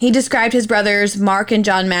 He described his brothers, Mark and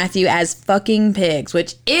John Matthew, as fucking pigs,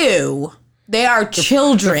 which, ew, they are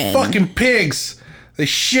children. They're fucking pigs. They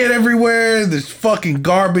shit everywhere. There's fucking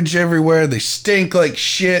garbage everywhere. They stink like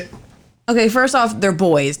shit. Okay, first off, they're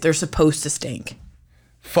boys. They're supposed to stink.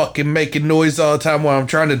 Fucking making noise all the time while I'm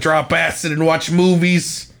trying to drop acid and watch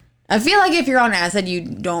movies. I feel like if you're on acid, you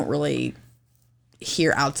don't really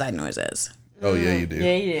hear outside noises. Oh, yeah, you do.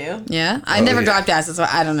 Yeah, you do. Yeah? I never dropped acid, so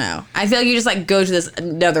I don't know. I feel like you just like go to this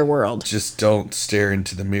another world. Just don't stare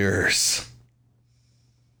into the mirrors.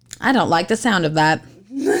 I don't like the sound of that.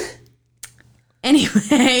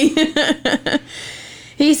 Anyway,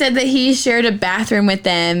 He said that he shared a bathroom with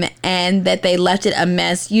them and that they left it a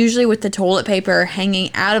mess, usually with the toilet paper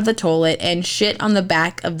hanging out of the toilet and shit on the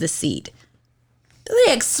back of the seat. Do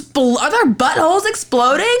they explode? Are their buttholes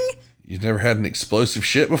exploding? You never had an explosive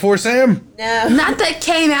shit before, Sam? No. Not that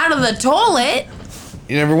came out of the toilet.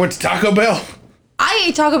 You never went to Taco Bell? I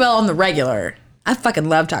ate Taco Bell on the regular. I fucking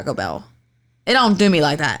love Taco Bell. It don't do me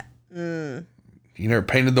like that. You never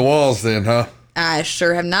painted the walls then, huh? I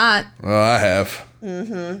sure have not. Well, I have.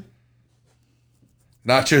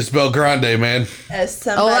 Nachos Bel Grande, man. As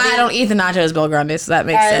somebody, I don't eat the nachos Bel Grande, so that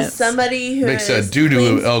makes as sense. somebody who Makes a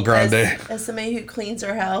doo-doo El Grande. as somebody who cleans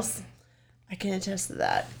our house, I can attest to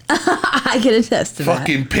that. I can attest to that.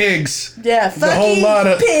 Fucking pigs. Yeah, There's a whole lot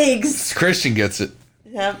of pigs. Christian gets it.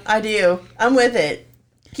 Yeah, I do. I'm with it.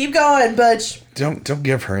 Keep going, Butch. Don't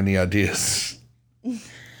give her any ideas.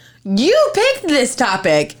 You picked this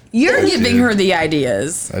topic. You're I giving did. her the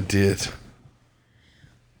ideas. I did.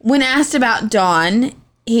 When asked about Dawn,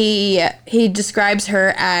 he describes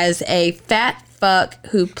her as a fat fuck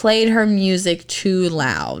who played her music too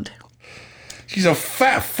loud. She's a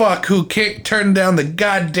fat fuck who can't turn down the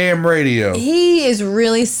goddamn radio. He is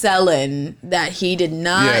really selling that he did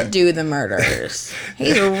not Yeah. do the murders.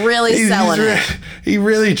 He's really selling it. He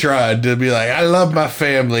really tried to be like, I love my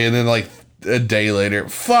family, and then like a day later,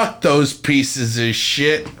 fuck those pieces of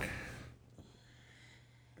shit.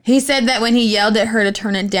 He said that when he yelled at her to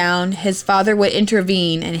turn it down, his father would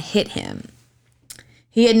intervene and hit him.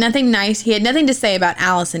 He had nothing to say about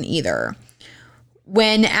Allison either.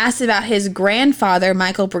 When asked about his grandfather,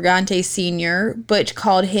 Michael Brigante Sr., Butch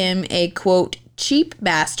called him a, quote, cheap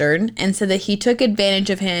bastard and said that he took advantage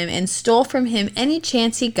of him and stole from him any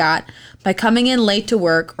chance he got by coming in late to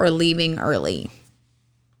work or leaving early.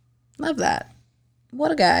 Love that. What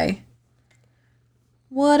a guy.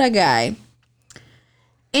 What a guy.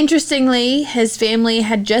 Interestingly, his family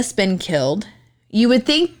had just been killed. You would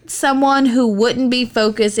think someone who wouldn't be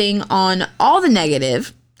focusing on all the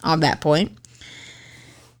negative on that point.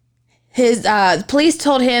 His police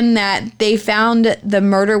told him that they found the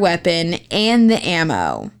murder weapon and the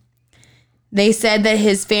ammo. They said that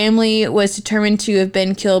his family was determined to have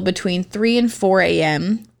been killed between 3 and 4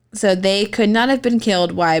 a.m., so they could not have been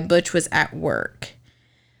killed while Butch was at work.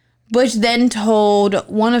 Butch then told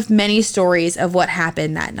one of many stories of what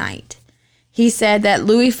happened that night. He said that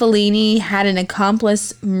Louis Fellini had an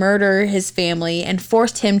accomplice murder his family and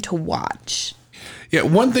forced him to watch. Yeah,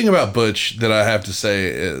 one thing about Butch that I have to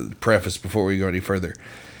say, preface before we go any further,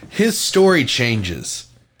 his story changes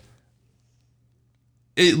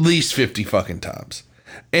at least 50 fucking times.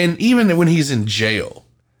 And even when he's in jail,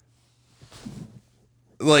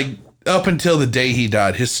 like up until the day he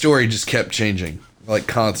died, his story just kept changing, like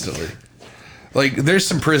constantly. Like there's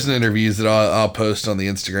some prison interviews that I'll post on the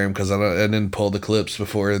Instagram because I didn't pull the clips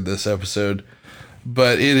before this episode,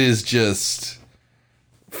 but it is just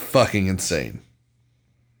fucking insane.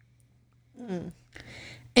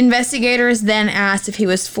 Investigators then asked if he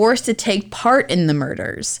was forced to take part in the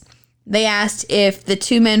murders. They asked if the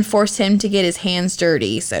two men forced him to get his hands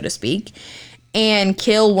dirty, so to speak, and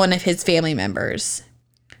kill one of his family members.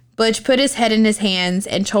 Butch put his head in his hands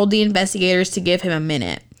and told the investigators to give him a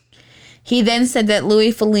minute. He then said that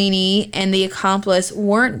Louis Fellini and the accomplice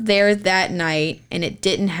weren't there that night and it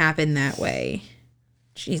didn't happen that way.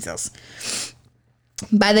 Jesus.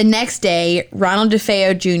 By the next day, Ronald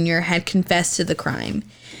DeFeo Jr. had confessed to the crime.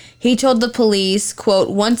 He told the police,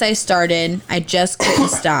 quote, once I started, I just couldn't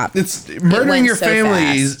stop. It's murdering your so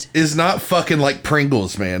family fast. is not fucking like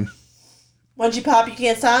Pringles, man. Once you pop, you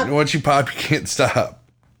can't stop. Once you pop, you can't stop.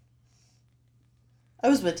 I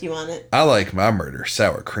was with you on it. I like my murder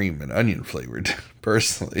sour cream and onion flavored,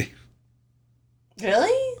 personally.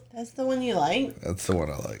 Really? That's the one you like? That's the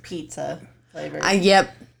one I like. Pizza flavor.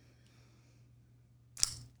 Yep.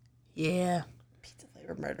 Yeah. Pizza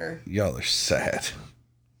flavor murder. Y'all are sad.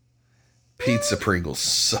 Pizza Pringles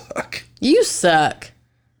suck. You suck.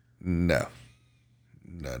 No.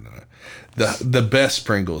 The best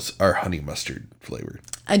Pringles are honey mustard flavored.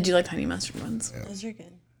 I do like honey mustard ones. Those are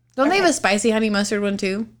good. Don't they have a spicy honey mustard one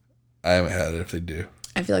too? I haven't had it if they do.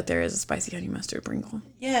 I feel like there is a spicy honey mustard Pringle.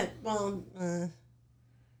 Yeah, well,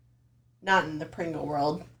 not in the Pringle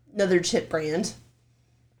world. Another chip brand.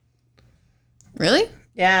 Really?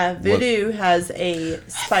 Yeah, Voodoo has a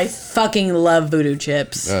spice. Fucking love Voodoo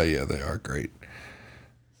chips. Oh, yeah, they are great.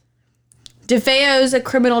 DeFeo's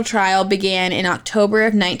criminal trial began in October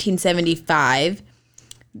of 1975.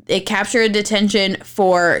 It captured attention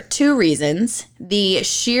for two reasons: the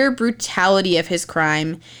sheer brutality of his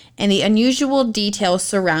crime and the unusual details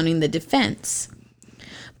surrounding the defense.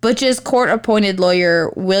 Butch's court-appointed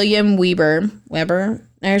lawyer, William Weber,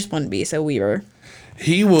 There's one B, so Weaver.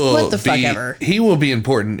 He will What the fuck ever. He will be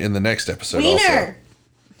important in the next episode. Wiener.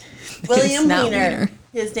 William not Wiener. Wiener.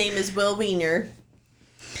 His name is Will Wiener.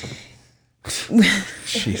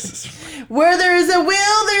 Jesus. Where there is a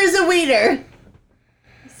will, there is a wiener.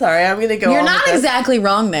 Sorry, I'm gonna go. You're on not with this. exactly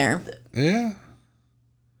wrong there. Yeah.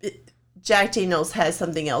 Jack Daniels has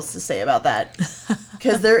something else to say about that,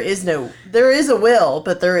 because there is a will,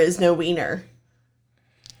 but there is no wiener.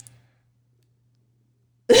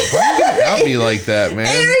 Why you gotta out me like that, man?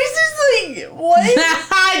 Eric's just like, what?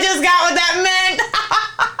 I just got what that meant.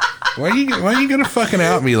 Why you gonna fucking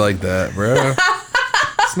out me like that, bro?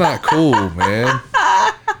 It's not cool, man.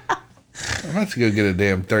 I'm about to go get a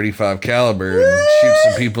damn 35 caliber and shoot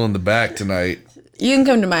some people in the back tonight. You can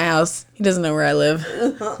come to my house. He doesn't know where I live.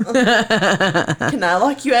 Can I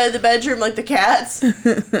lock you out of the bedroom like the cats?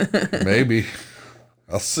 Maybe.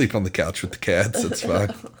 I'll sleep on the couch with the cats. That's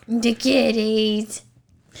fine. The kitties.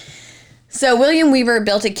 So William Weaver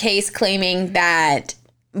built a case claiming that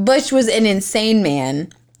Butch was an insane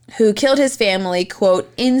man who killed his family, quote,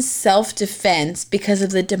 in self-defense because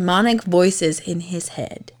of the demonic voices in his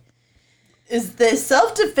head. Is the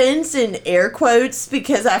self-defense in air quotes?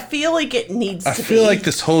 Because I feel like it needs to be. I feel like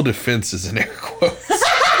this whole defense is in air quotes.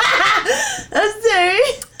 That's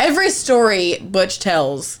serious. Every story Butch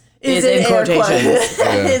tells is in air quotations. quotes.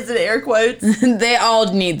 Yeah. Is it air quotes? They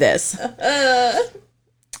all need this.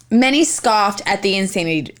 Many scoffed at the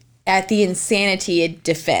insanity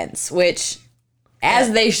defense, which,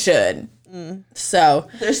 as they should. So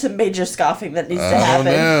There's some major scoffing that needs to I happen.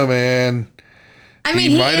 don't know, man. I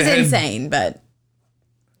mean, He he might is have had- insane, but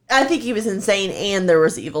I think he was insane and there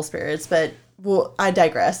was evil spirits, but well, I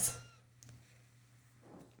digress.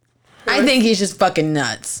 I think he's just fucking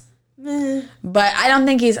nuts. But I don't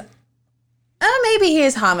think he's. Maybe he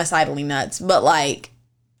is homicidally nuts, but like,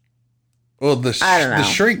 Well, I don't know. the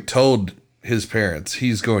shrink told his parents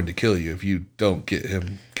he's going to kill you if you don't get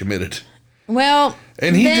him committed. well,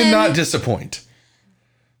 And he did then- not disappoint.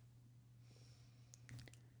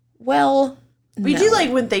 Well, We no. do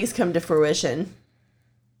like when things come to fruition.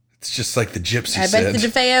 It's just like the gypsy I said. bet the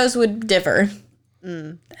DeFeos would differ.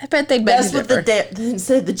 I bet they'd beg That's to what differ.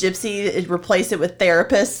 instead of the gypsy, it replaced it with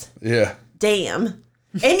therapists. Yeah. Damn.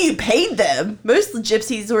 And you paid them. Most of the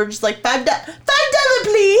gypsies were just like, $5,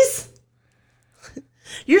 please.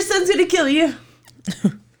 Your son's gonna kill you.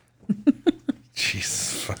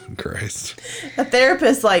 Jesus fucking Christ. A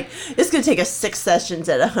therapist, like, it's gonna take us 6 sessions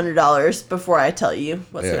at $100 before I tell you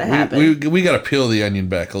what's gonna happen. We got to peel the onion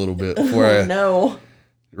back a little bit before I No.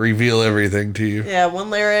 reveal everything to you. Yeah, one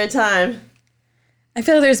layer at a time. I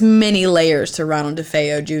feel like there's many layers to Ronald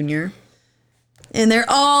DeFeo Jr. And they're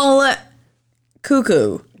all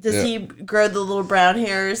cuckoo. Does Yeah. he grow the little brown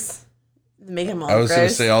hairs? Make him all I was going to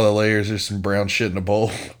gross? say all the layers. There's some brown shit in a bowl.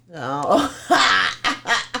 Oh.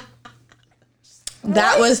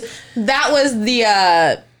 That was the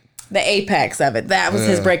apex of it. That was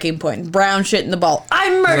his breaking point. Brown shit in the bowl.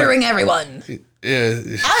 I'm murdering everyone. Yeah.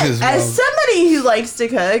 his As mom- somebody who likes to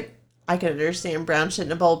cook, I can understand brown shit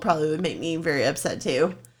in a bowl probably would make me very upset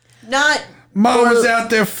too. Not Mom was or- out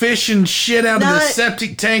there fishing shit out of the Not-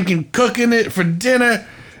 septic tank and cooking it for dinner.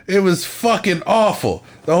 It was fucking awful.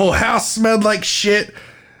 The whole house smelled like shit.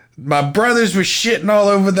 My brothers were shitting all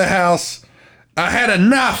over the house. I had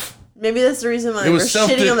enough. Maybe that's the reason why they was were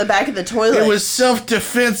self-de- shitting on the back of the toilet. It was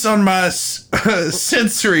self-defense on my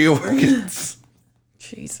sensory organs.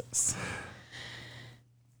 Jesus.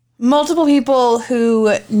 Multiple people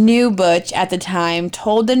who knew Butch at the time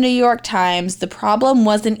told the New York Times the problem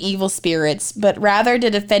wasn't evil spirits, but rather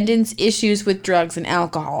the defendant's issues with drugs and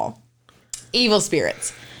alcohol. Evil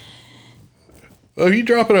spirits. Well, if you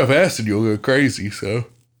drop enough acid, you'll go crazy, so.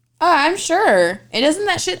 Oh, I'm sure. It doesn't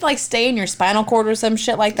that shit like stay in your spinal cord or some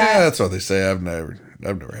shit like Yeah, that? that's what they say. I've never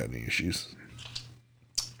had any issues.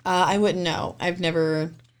 I wouldn't know. I've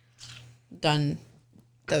never done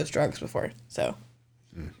those drugs before, so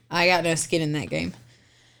I got no skin in that game.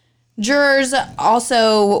 Jurors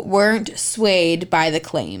also weren't swayed by the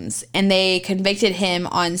claims, and they convicted him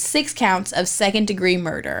on 6 counts of second-degree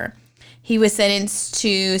murder. He was sentenced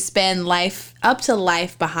to spend up to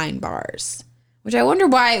life behind bars, which I wonder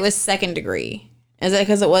why it was second degree. Is it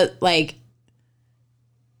because it was like?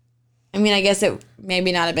 I mean, I guess it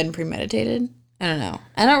maybe not have been premeditated. I don't know.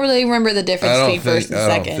 I don't really remember the difference between first and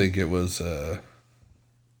second. I don't think it was.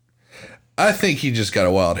 I think he just got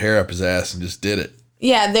a wild hair up his ass and just did it.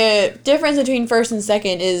 Yeah, the difference between first and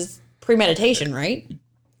second is premeditation, right?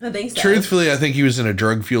 I think so. Truthfully, I think he was in a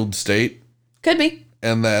drug-fueled state, Could be.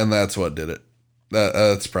 and that's what did it.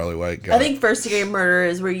 That's probably why it got. I think first degree murder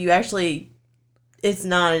is where you actually it's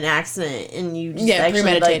not an accident and you just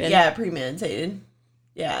premeditated. Premeditated.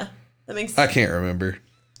 Yeah. That makes sense. I can't remember.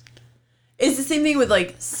 It's the same thing with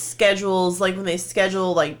like schedules, like when they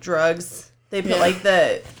schedule like drugs. They put like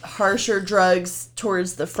the harsher drugs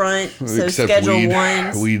towards the front. So except schedule weed.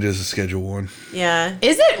 1. Weed is a schedule 1. Yeah.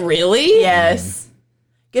 Is it really? Yes.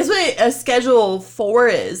 Guess what a schedule 4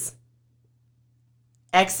 is?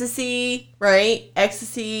 Ecstasy, right?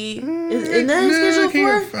 Ecstasy. Isn't that a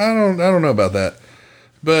schedule 4? I don't know about that.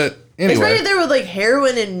 But anyway. It's right there with like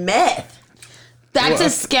heroin and meth. That's a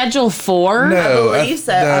Schedule 4? No, I believe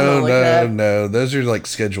so. No. Those are like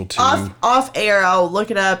Schedule 2. Off air, I'll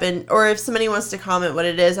look it up, or if somebody wants to comment what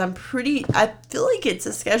it is, I feel like it's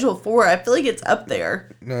a Schedule 4. I feel like it's up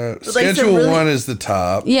there. No, Schedule 1 is the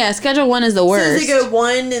top. Yeah, Schedule 1 is the worst. So does it go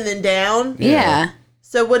 1 and then down? Yeah.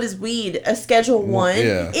 So what is weed? A Schedule 1?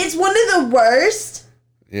 Yeah. It's one of the worst?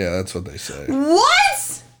 Yeah, that's what they say.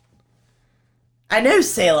 What? I know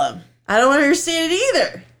Salem. I don't understand it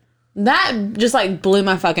either. That just like blew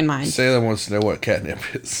my fucking mind. Salem wants to know what catnip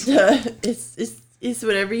is. It's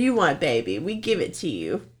whatever you want, baby. We give it to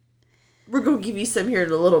you. We're gonna give you some here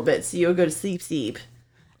in a little bit, so you'll go to sleep.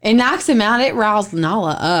 It knocks him out. It riles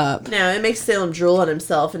Nala up. No, it makes Salem drool on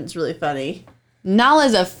himself, and it's really funny.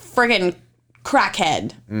 Nala's a friggin'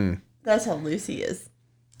 crackhead. That's how Lucy is.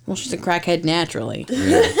 Well, she's a crackhead naturally.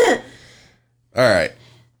 Yeah. All right.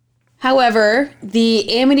 However, the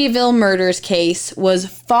Amityville murders case was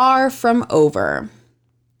far from over.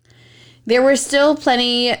 There were still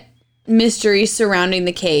plenty mysteries surrounding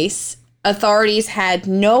the case. Authorities had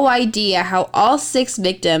no idea how all 6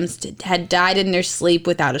 victims had died in their sleep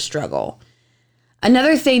without a struggle.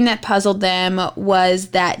 Another thing that puzzled them was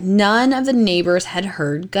that none of the neighbors had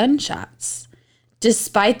heard gunshots,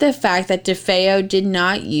 despite the fact that DeFeo did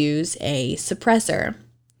not use a suppressor.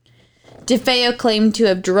 DeFeo claimed to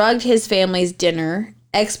have drugged his family's dinner.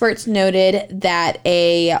 Experts noted that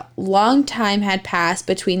a long time had passed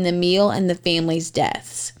between the meal and the family's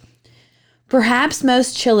deaths. Perhaps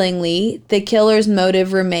most chillingly, the killer's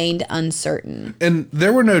motive remained uncertain. And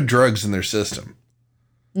there were no drugs in their system.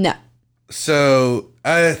 No. So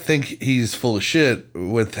I think he's full of shit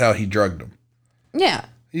with how he drugged them. Yeah.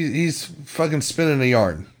 He's fucking spinning a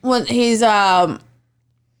yarn. Well, he's, what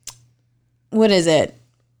is it?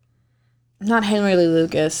 Not Henry Lee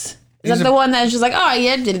Lucas. Is that the one that's just like, oh,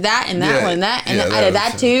 yeah, did that and that one and that, and I did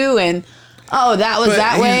that too, and oh, that was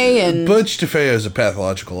that way, and Butch DeFeo is a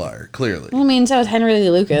pathological liar, clearly. Well, I mean, so is Henry Lee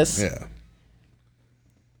Lucas. Yeah.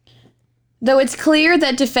 Though it's clear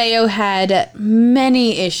that DeFeo had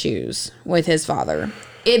many issues with his father.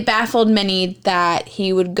 It baffled many that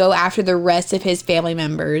he would go after the rest of his family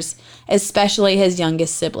members, especially his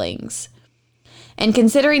youngest siblings. And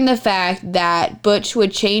considering the fact that Butch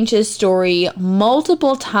would change his story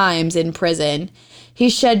multiple times in prison, he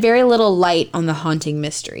shed very little light on the haunting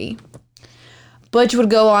mystery. Butch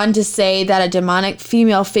would go on to say that a demonic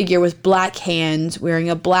female figure with black hands wearing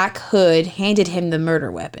a black hood handed him the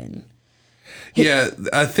murder weapon. Yeah,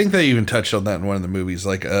 I think they even touched on that in one of the movies,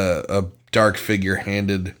 like a dark figure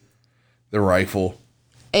handed the rifle.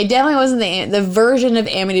 It definitely wasn't the version of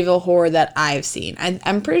Amityville Horror that I've seen.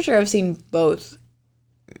 I'm pretty sure I've seen both.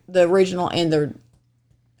 The original and the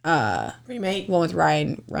remake one with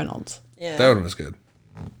Ryan Reynolds. Yeah, that one was good.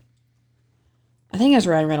 I think it was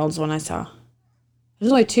Ryan Reynolds one I saw.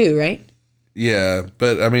 There's only 2, right? Yeah,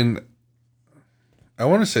 but I mean, I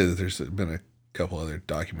want to say that there's been a couple other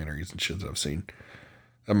documentaries and shit that I've seen.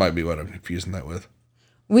 That might be what I'm confusing that with.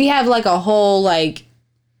 We have like a whole like,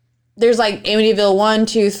 there's like Amityville 1,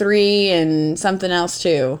 2, 3, and something else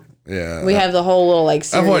too. Yeah. We have the whole little like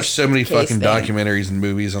I've watched so many fucking documentaries and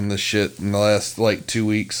movies on this shit in the last like 2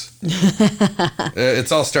 weeks.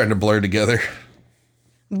 It's all starting to blur together.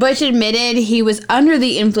 Butch admitted he was under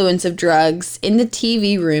the influence of drugs in the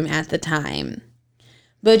TV room at the time.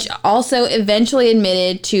 Butch also eventually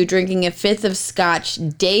admitted to drinking a 5th of scotch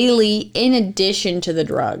daily in addition to the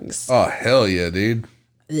drugs. Oh, hell yeah, dude.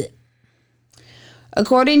 Ugh.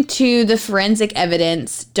 According to the forensic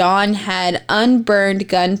evidence, Dawn had unburned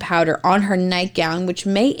gunpowder on her nightgown, which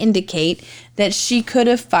may indicate that she could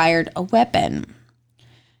have fired a weapon.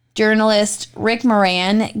 Journalist Rick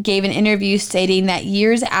Moran gave an interview stating that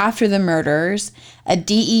years after the murders, a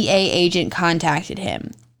DEA agent contacted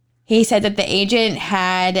him. He said that the agent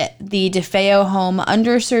had the DeFeo home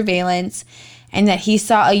under surveillance and that he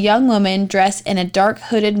saw a young woman dressed in a dark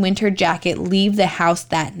hooded winter jacket leave the house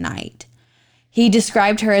that night. He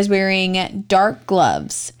described her as wearing dark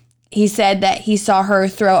gloves. He said that he saw her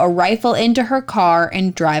throw a rifle into her car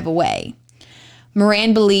and drive away.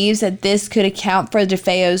 Moran believes that this could account for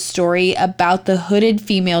DeFeo's story about the hooded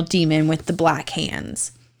female demon with the black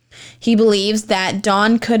hands. He believes that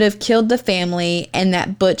Dawn could have killed the family and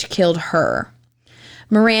that Butch killed her.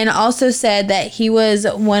 Moran also said that he was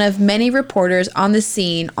one of many reporters on the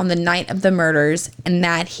scene on the night of the murders and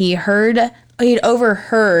that he'd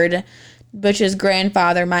overheard Butch's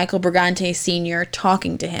grandfather, Michael Brigante Sr.,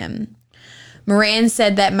 talking to him. Moran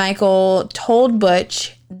said that Michael told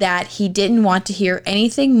Butch that he didn't want to hear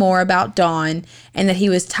anything more about Dawn and that he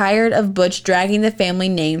was tired of Butch dragging the family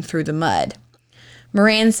name through the mud.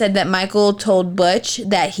 Moran said that Michael told Butch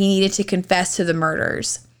that he needed to confess to the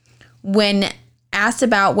murders. When asked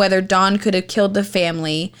about whether Dawn could have killed the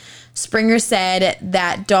family, Springer said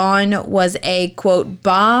that Dawn was a, quote,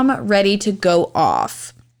 bomb ready to go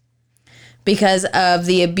off because of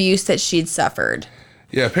the abuse that she'd suffered.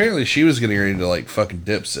 Yeah, apparently she was getting ready to, like, fucking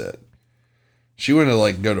Dipset. She wanted to,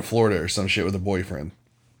 like, go to Florida or some shit with a boyfriend.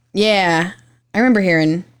 Yeah, I remember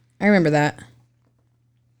that.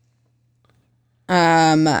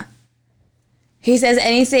 He says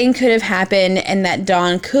anything could have happened and that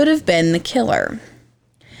Dawn could have been the killer.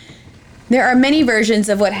 There are many versions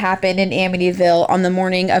of what happened in Amityville on the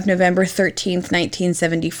morning of November 13th,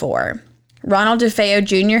 1974. Ronald DeFeo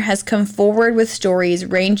Jr. has come forward with stories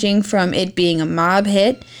ranging from it being a mob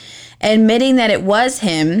hit, admitting that it was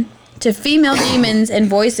him, to female demons and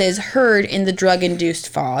voices heard in the drug-induced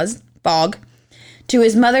fog, to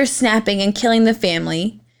his mother snapping and killing the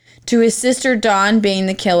family, to his sister Dawn being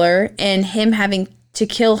the killer, and him having to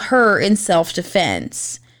kill her in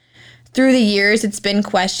self-defense. Through the years, it's been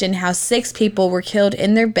questioned how 6 people were killed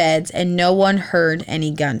in their beds and no one heard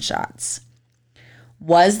any gunshots.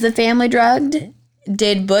 Was the family drugged?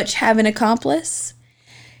 Did Butch have an accomplice?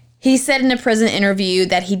 He said in a prison interview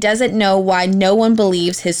that he doesn't know why no one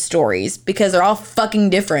believes his stories because they're all fucking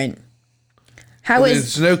different.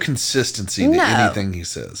 There's no consistency to anything he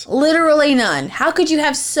says. Literally none. How could you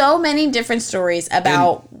have so many different stories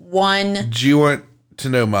about one? Do you want to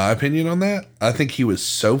know my opinion on that? I think he was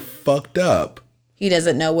so fucked up. He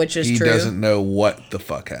doesn't know which is true. He doesn't know what the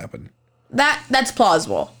fuck happened. That's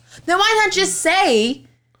plausible. Then why not just say,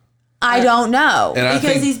 I don't know?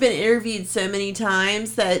 Because he's been interviewed so many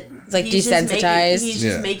times that it's like desensitized. He's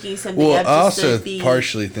just making something up. Well, I also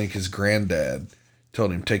partially think his granddad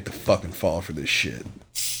told him, take the fucking fall for this shit.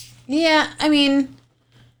 Yeah, I mean,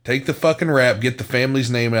 take the fucking rap, get the family's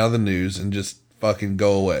name out of the news, and just fucking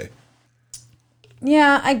go away.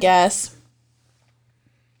 Yeah, I guess.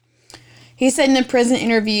 He said in a prison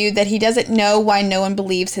interview that he doesn't know why no one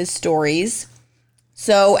believes his stories.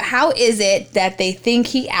 So how is it that they think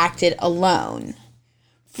he acted alone?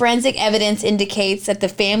 Forensic evidence indicates that the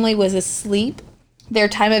family was asleep. Their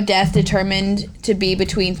time of death determined to be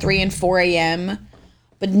between 3 and 4 a.m.,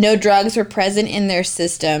 but no drugs were present in their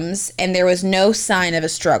systems, and there was no sign of a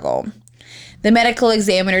struggle. The medical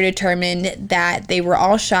examiner determined that they were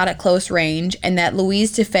all shot at close range and that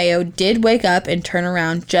Louise DeFeo did wake up and turn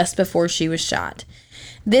around just before she was shot.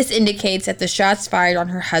 This indicates that the shots fired on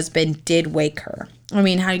her husband did wake her.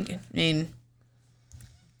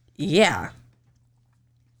 Yeah.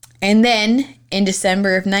 And then in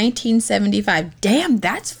December of 1975, damn,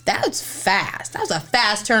 that's fast. That was a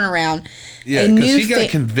fast turnaround. Yeah, because he got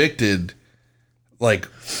convicted, I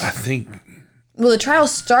think. Well, the trial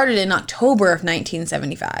started in October of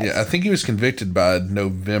 1975. Yeah, I think he was convicted by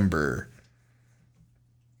November,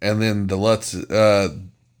 and then the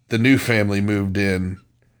new family moved in.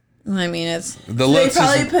 I mean, it's they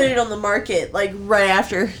probably put it on the market right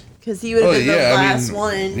after because he would have been the last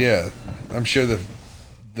one. Yeah, I'm sure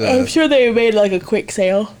I'm sure they made a quick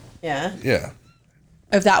sale. Yeah. Yeah.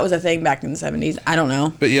 If that was a thing back in the 70s, I don't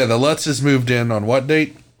know. But yeah, the Lutzes moved in on what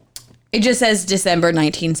date? It just says December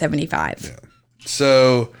 1975. Yeah.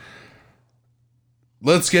 So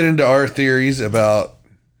let's get into our theories about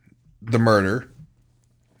the murder,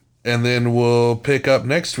 and then we'll pick up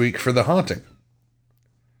next week for the haunting.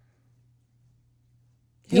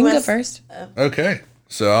 You can go first. Okay,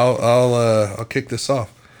 so I'll kick this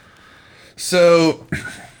off. So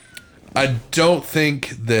I don't think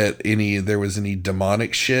that there was any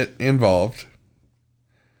demonic shit involved.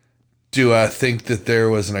 Do I think that there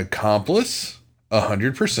was an accomplice?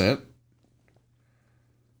 100%.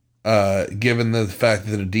 Given the fact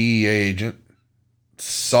that a DEA agent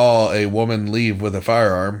saw a woman leave with a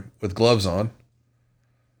firearm with gloves on.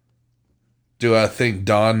 Do I think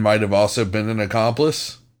Don might have also been an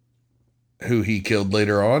accomplice who he killed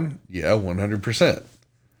later on? Yeah, 100%.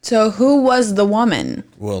 So who was the woman?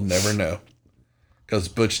 We'll never know. Because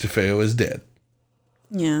Butch DeFeo is dead.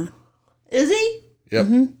 Yeah. Is he? Yep.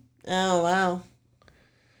 Mm-hmm. Oh, wow.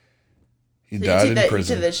 He died in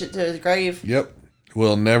prison. He took that shit to his grave. Yep.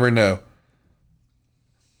 We'll never know.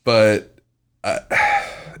 But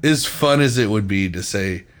as fun as it would be to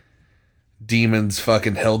say demons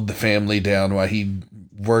fucking held the family down while he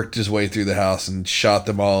worked his way through the house and shot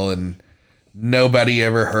them all and nobody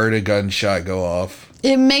ever heard a gunshot go off.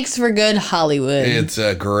 It makes for good Hollywood. It's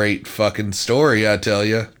a great fucking story, I tell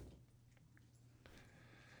you.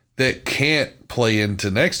 That can't play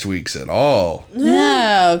into next week's at all.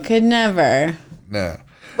 No, could never. No.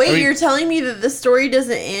 Wait, you're telling me that the story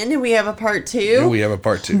doesn't end and we have a part 2? Yeah, we have a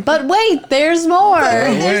part 2. But wait, there's more.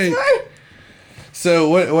 Wait. So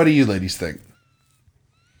what do you ladies think?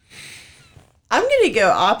 I'm going to go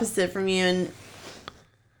opposite from you, and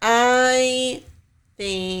I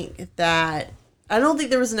think that I don't think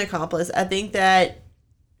there was an accomplice. I think that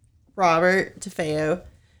Robert DeFeo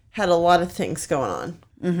had a lot of things going on.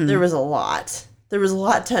 Mm-hmm. There was a lot. There was a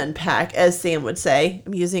lot to unpack, as Sam would say.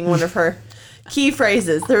 I'm using one of her key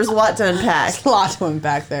phrases. There was a lot to unpack. There's a lot to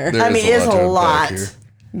unpack there. It's a lot. Yeah,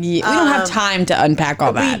 we don't have time to unpack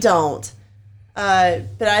all that. We don't.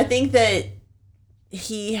 But I think that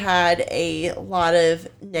he had a lot of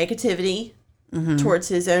negativity towards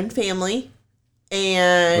his own family.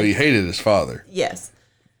 And he hated his father. Yes.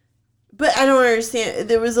 But I don't understand.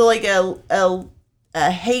 There was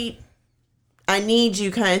a hate, I need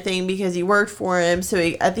you kind of thing because he worked for him. So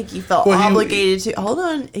I think he felt obligated to. Hold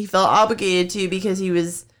on. He felt obligated to because he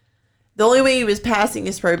was. The only way he was passing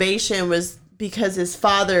his probation was because his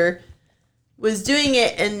father was doing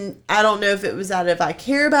it. And I don't know if it was out of I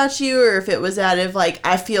care about you or if it was out of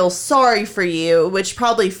I feel sorry for you, which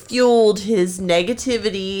probably fueled his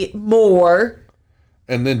negativity more.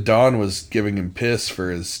 And then Dawn was giving him piss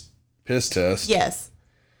for his piss test. Yes.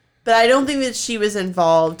 But I don't think that she was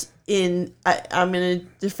involved in... I'm going to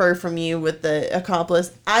defer from you with the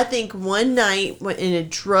accomplice. I think one night in a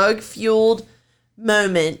drug-fueled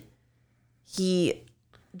moment, he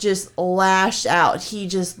just lashed out. He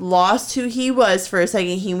just lost who he was for a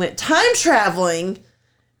second. He went time traveling.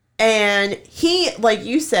 And he, like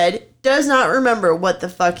you said, does not remember what the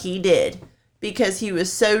fuck he did. Because he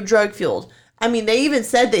was so drug-fueled. I mean, they even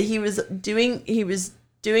said that he was doing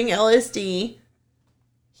LSD,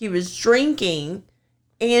 he was drinking,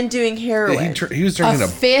 and doing heroin. Yeah, he was drinking a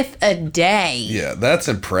fifth a day. Yeah, that's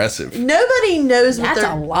impressive. Nobody knows what that's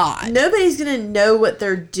a lot. Nobody's gonna know what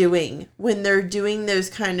they're doing when they're doing those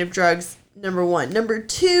kind of drugs. Number one. Number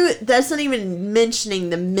two, that's not even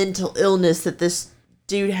mentioning the mental illness that this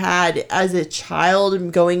dude had as a child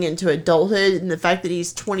and going into adulthood, and the fact that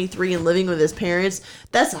he's 23 and living with his parents.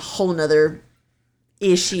 That's a whole nother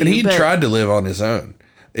issue. And he tried to live on his own.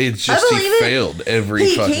 It's just he failed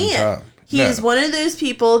every fucking time. He is one of those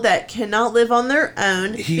people that cannot live on their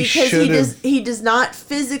own because he does not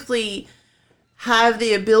physically have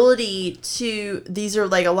the ability to. These are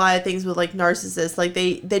a lot of things with narcissists.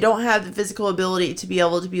 They don't have the physical ability to be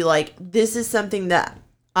able to be this is something that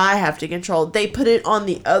I have to control. They put it on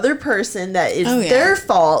the other person that it's their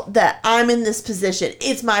fault that I'm in this position.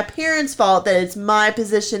 It's my parents' fault that it's my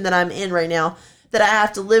position that I'm in right now, that I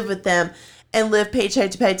have to live with them and live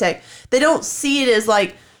paycheck to paycheck. They don't see it as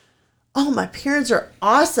oh, my parents are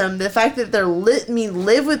awesome. The fact that they're letting me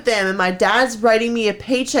live with them and my dad's writing me a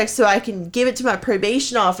paycheck so I can give it to my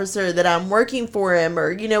probation officer that I'm working for him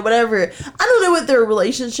or, whatever. I don't know what their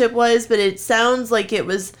relationship was, but it sounds like it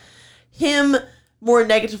was him more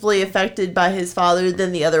negatively affected by his father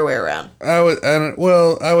than the other way around. I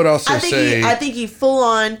would also say... I think he full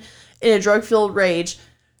on, in a drug-fueled rage,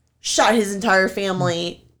 shot his entire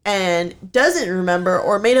family and doesn't remember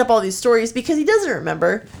or made up all these stories because he doesn't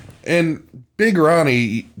remember. And Big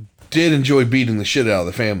Ronnie did enjoy beating the shit out of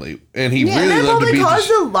the family. And he really loved to beat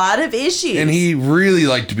caused a lot of issues. And he really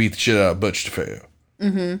liked to beat the shit out of Butch DeFeo.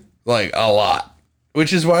 Mm-hmm. A lot.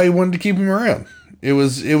 Which is why he wanted to keep him around. It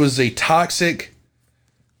was a toxic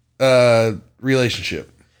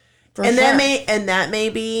relationship. That may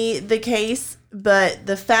be the case, but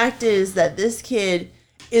the fact is that this kid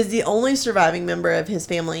is the only surviving member of his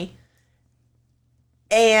family.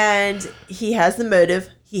 And he has the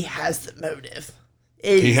motive. He had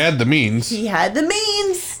the means. He had the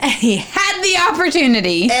means. And he had the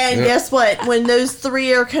opportunity. And guess what? When those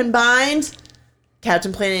three are combined,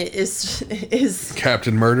 Captain Planet is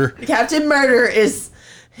Captain Murder. Captain Murder is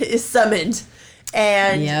summoned.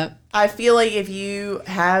 And I feel like if you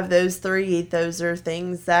have those three, those are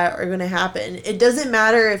things that are going to happen. It doesn't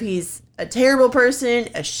matter if he's a terrible person,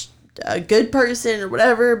 a good person, or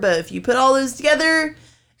whatever, but if you put all those together...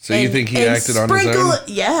 So you think he acted on his own?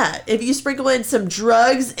 Yeah. If you sprinkle in some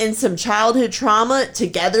drugs and some childhood trauma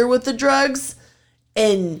together with the drugs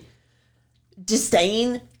and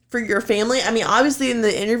disdain for your family. I mean, obviously in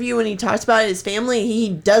the interview when he talks about his family, he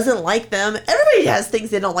doesn't like them. Everybody has things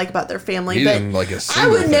they don't like about their family. He but didn't like a I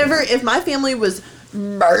single would thing. never, if my family was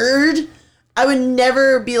murdered, I would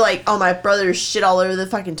never be like, oh, my brother's shit all over the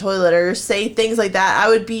fucking toilet or say things like that. I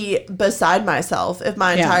would be beside myself if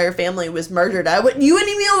my entire family was murdered. You wouldn't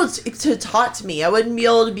even be able to talk to me. I wouldn't be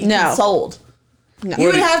able to be consoled. No. You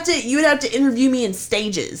would have to interview me in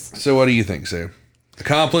stages. So what do you think, Sam?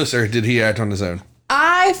 Accomplice, or did he act on his own?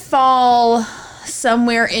 I fall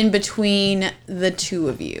somewhere in between the two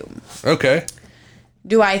of you. Okay.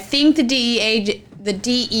 Do I think the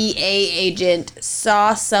DEA agent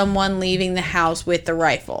saw someone leaving the house with the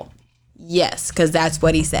rifle? Yes, because that's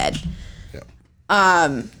what he said.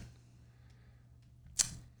 Yeah.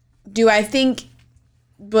 Do I think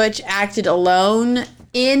Butch acted alone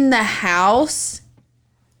in the house?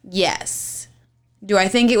 Yes. Do I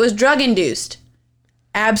think it was drug-induced?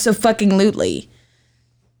 Abso-fucking-lutely.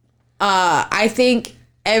 I think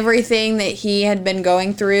everything that he had been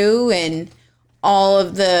going through and all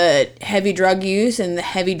of the heavy drug use and the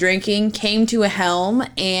heavy drinking came to a helm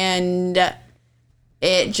and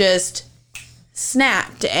it just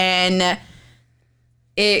snapped and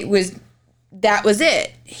that was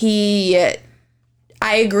it.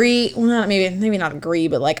 I agree, well, maybe not agree,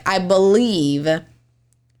 but like I believe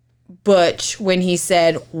Butch when he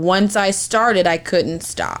said, once I started, I couldn't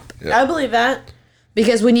stop. Yeah. I believe that.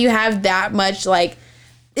 Because when you have that much, like,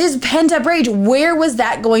 this pent-up rage, where was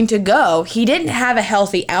that going to go? He didn't have a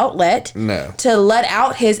healthy outlet to let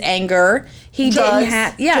out his anger.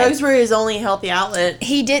 Drugs were his only healthy outlet.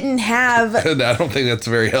 He didn't have... I don't think that's a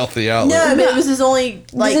very healthy outlet. No, but it was his only,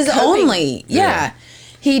 like, Yeah.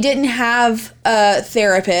 He didn't have a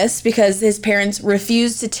therapist because his parents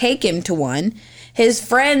refused to take him to one. His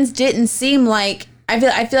friends didn't seem like... I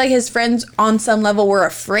feel like his friends on some level were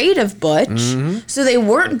afraid of Butch, so they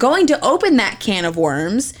weren't going to open that can of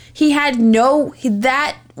worms. He had when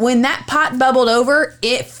that pot bubbled over,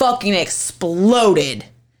 it fucking exploded.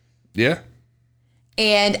 Yeah.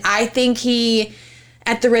 And I think he,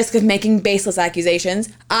 at the risk of making baseless accusations,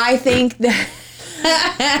 I think that...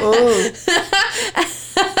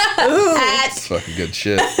 That's fucking good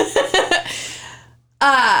shit.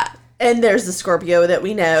 And there's the Scorpio that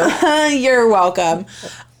we know. You're welcome.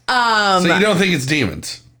 So you don't think it's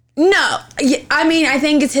demons? No. I mean, I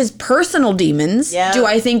think it's his personal demons. Yeah. Do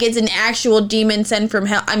I think it's an actual demon sent from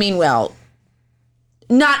hell? I mean, well,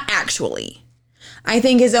 not actually. I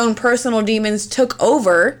think his own personal demons took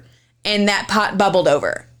over and that pot bubbled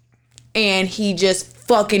over. And he just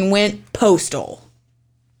fucking went postal.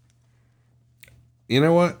 You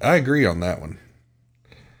know what? I agree on that one.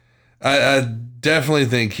 I definitely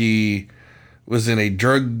think he was in a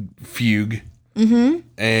drug fugue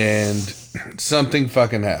and something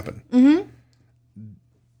fucking happened.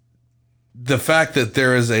 The fact that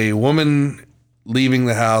there is a woman leaving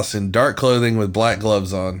the house in dark clothing with black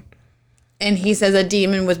gloves on. And he says a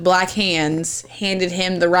demon with black hands handed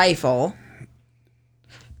him the rifle.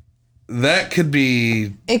 That could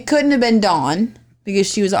be... It couldn't have been Dawn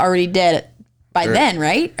because she was already dead by then,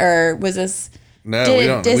 right? Or was this... No, we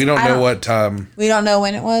don't know what time. We don't know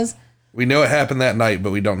when it was. We know it happened that night, but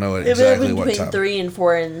we don't know exactly what time. Between 3 and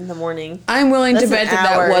 4 in the morning. I'm willing to bet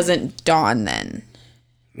that wasn't Dawn then.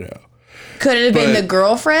 Yeah. Could it have been the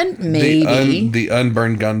girlfriend? Maybe. The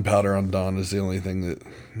unburned gunpowder on Dawn is the only thing that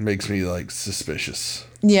makes me like suspicious.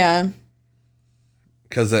 Yeah.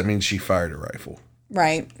 Because that means she fired a rifle.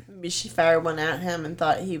 Right. Maybe she fired one at him and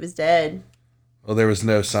thought he was dead. Well, there was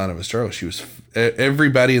no sign of a struggle.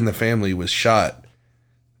 Everybody in the family was shot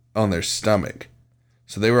on their stomach.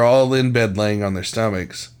 So they were all in bed laying on their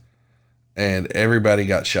stomachs, and everybody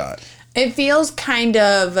got shot. It feels kind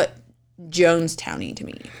of Jonestown-y to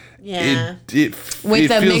me. Yeah. With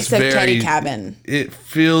the mix of Teddy Cabin. It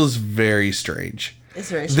feels very strange. It's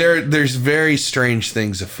very strange. There's very strange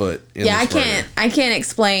things afoot in this murder. I can't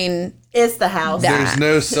explain. It's the house. There's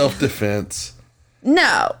no self-defense.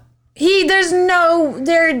 No. I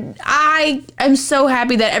am so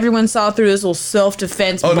happy that everyone saw through this little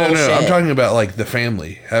self-defense bullshit. No. I'm talking about like the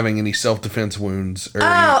family having any self-defense wounds. Or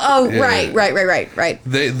Right.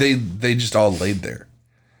 They just all laid there.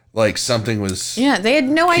 Like something was they had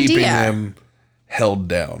no idea. Keeping them held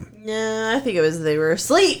down. Yeah, I think it was they were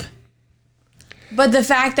asleep. But the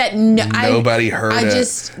fact that nobody heard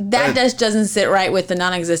it. That just doesn't sit right with the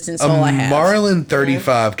non-existent soul I have. Marlin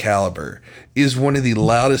 35 caliber is one of the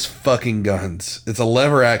loudest fucking guns. It's a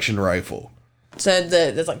lever action rifle. So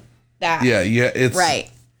it's like that. Yeah, it's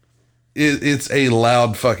right. It's a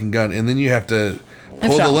loud fucking gun, and then you have to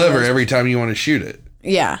pull the lever every time you want to shoot it.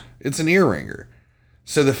 Yeah, it's an ear ringer.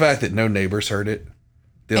 So the fact that no neighbors heard it,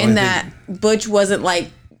 And that Butch wasn't like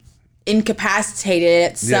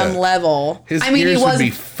incapacitated at some level. His ears would be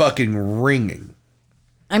fucking ringing.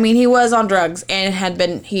 I mean, he was on drugs and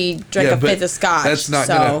he drank a fifth of scotch. That's not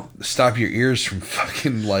gonna stop your ears from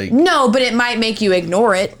fucking like. No, but it might make you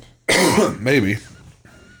ignore it. Maybe.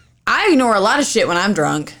 I ignore a lot of shit when I'm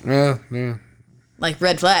drunk. Yeah. Like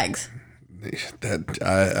red flags. That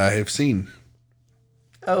I have seen.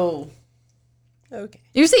 Oh. Okay.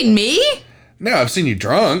 You've seen me? No, I've seen you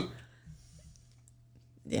drunk.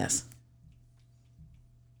 Yes.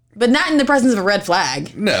 But not in the presence of a red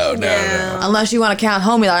flag. No. Unless you want to count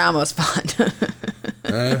Homie like almost fun.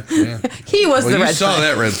 Yeah. He was the red flag. You saw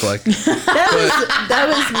that red flag. That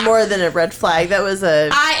was more than a red flag. That was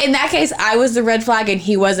in that case, I was the red flag and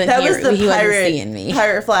he wasn't that here. was the he wasn't seeing me.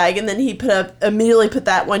 Pirate flag, and then he immediately put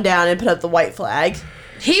that one down and put up the white flag.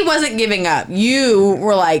 He wasn't giving up. You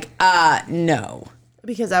were like, no.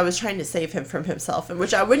 Because I was trying to save him from himself, and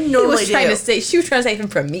which I wouldn't normally do. She was trying to save him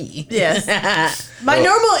from me. Yes. My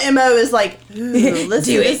normal MO is like, let's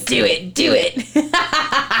do it.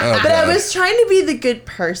 But I was trying to be the good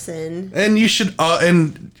person. And you should,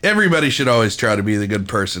 and everybody should always try to be the good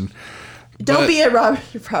person. Don't be a Robert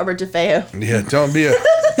DeFeo. Yeah, don't be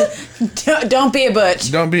a... don't be a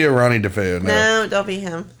Butch. Don't be a Ronnie DeFeo, No, don't be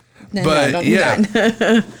him. No, but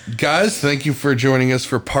guys, thank you for joining us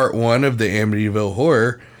for part 1 of the Amityville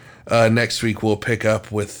Horror. Next week we'll pick up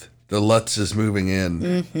with the Lutzes moving in.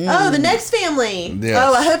 Mm-hmm. Oh, the next family. Yes.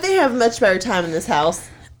 Oh, I hope they have much better time in this house.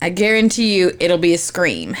 I guarantee you it'll be a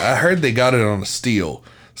scream. I heard they got it on a steal,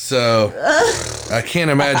 so I can't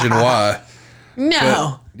imagine why.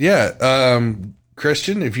 No. But,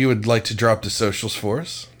 Christian, if you would like to drop the socials for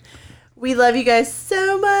us. We love you guys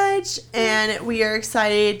so much, and we are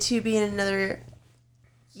excited to be in another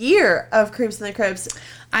year of Creeps in the Crypts.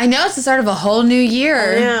 I know, it's the start of a whole new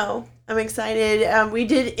year. I know. I'm excited. We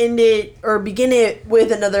did begin it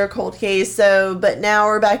with another cold case, but now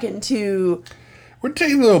we're back into... We're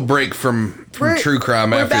taking a little break from true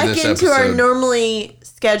crime after this episode. We're back into our normally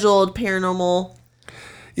scheduled paranormal.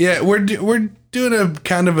 Yeah, we're doing a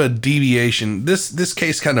kind of a deviation. This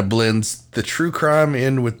case kind of blends the true crime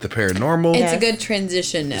in with the paranormal. It's a good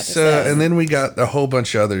transition episode. So, and then we got a whole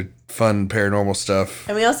bunch of other fun paranormal stuff.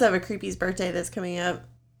 And we also have a Creepy's birthday that's coming up.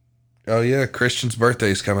 Oh yeah, Christian's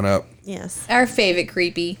birthday is coming up. Yes. Our favorite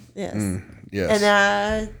Creepy. Yes. Yes.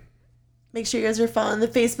 And make sure you guys are following the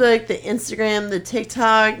Facebook, the Instagram, the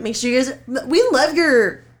TikTok. Make sure you guys... We love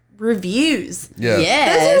your reviews.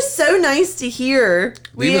 Yeah. Those are so nice to hear.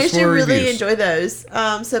 We actually really reviews. enjoy those.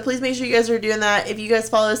 So please make sure you guys are doing that. If you guys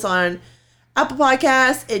follow us on Apple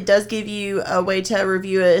Podcasts, it does give you a way to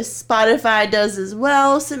review us. Spotify does as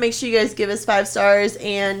well. So make sure you guys give us 5 stars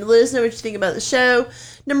and let us know what you think about the show.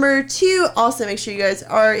 Number 2, also make sure you guys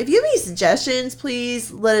if you have any suggestions,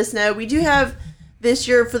 please let us know. We do have this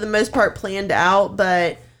year for the most part planned out,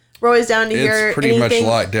 but we're always down to hear It's pretty anything. much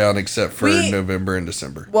locked down except for November and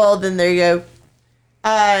December. Well, then there you go.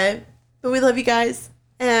 But we love you guys,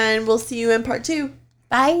 and we'll see you in part 2.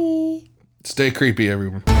 Bye. Stay creepy,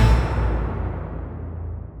 everyone.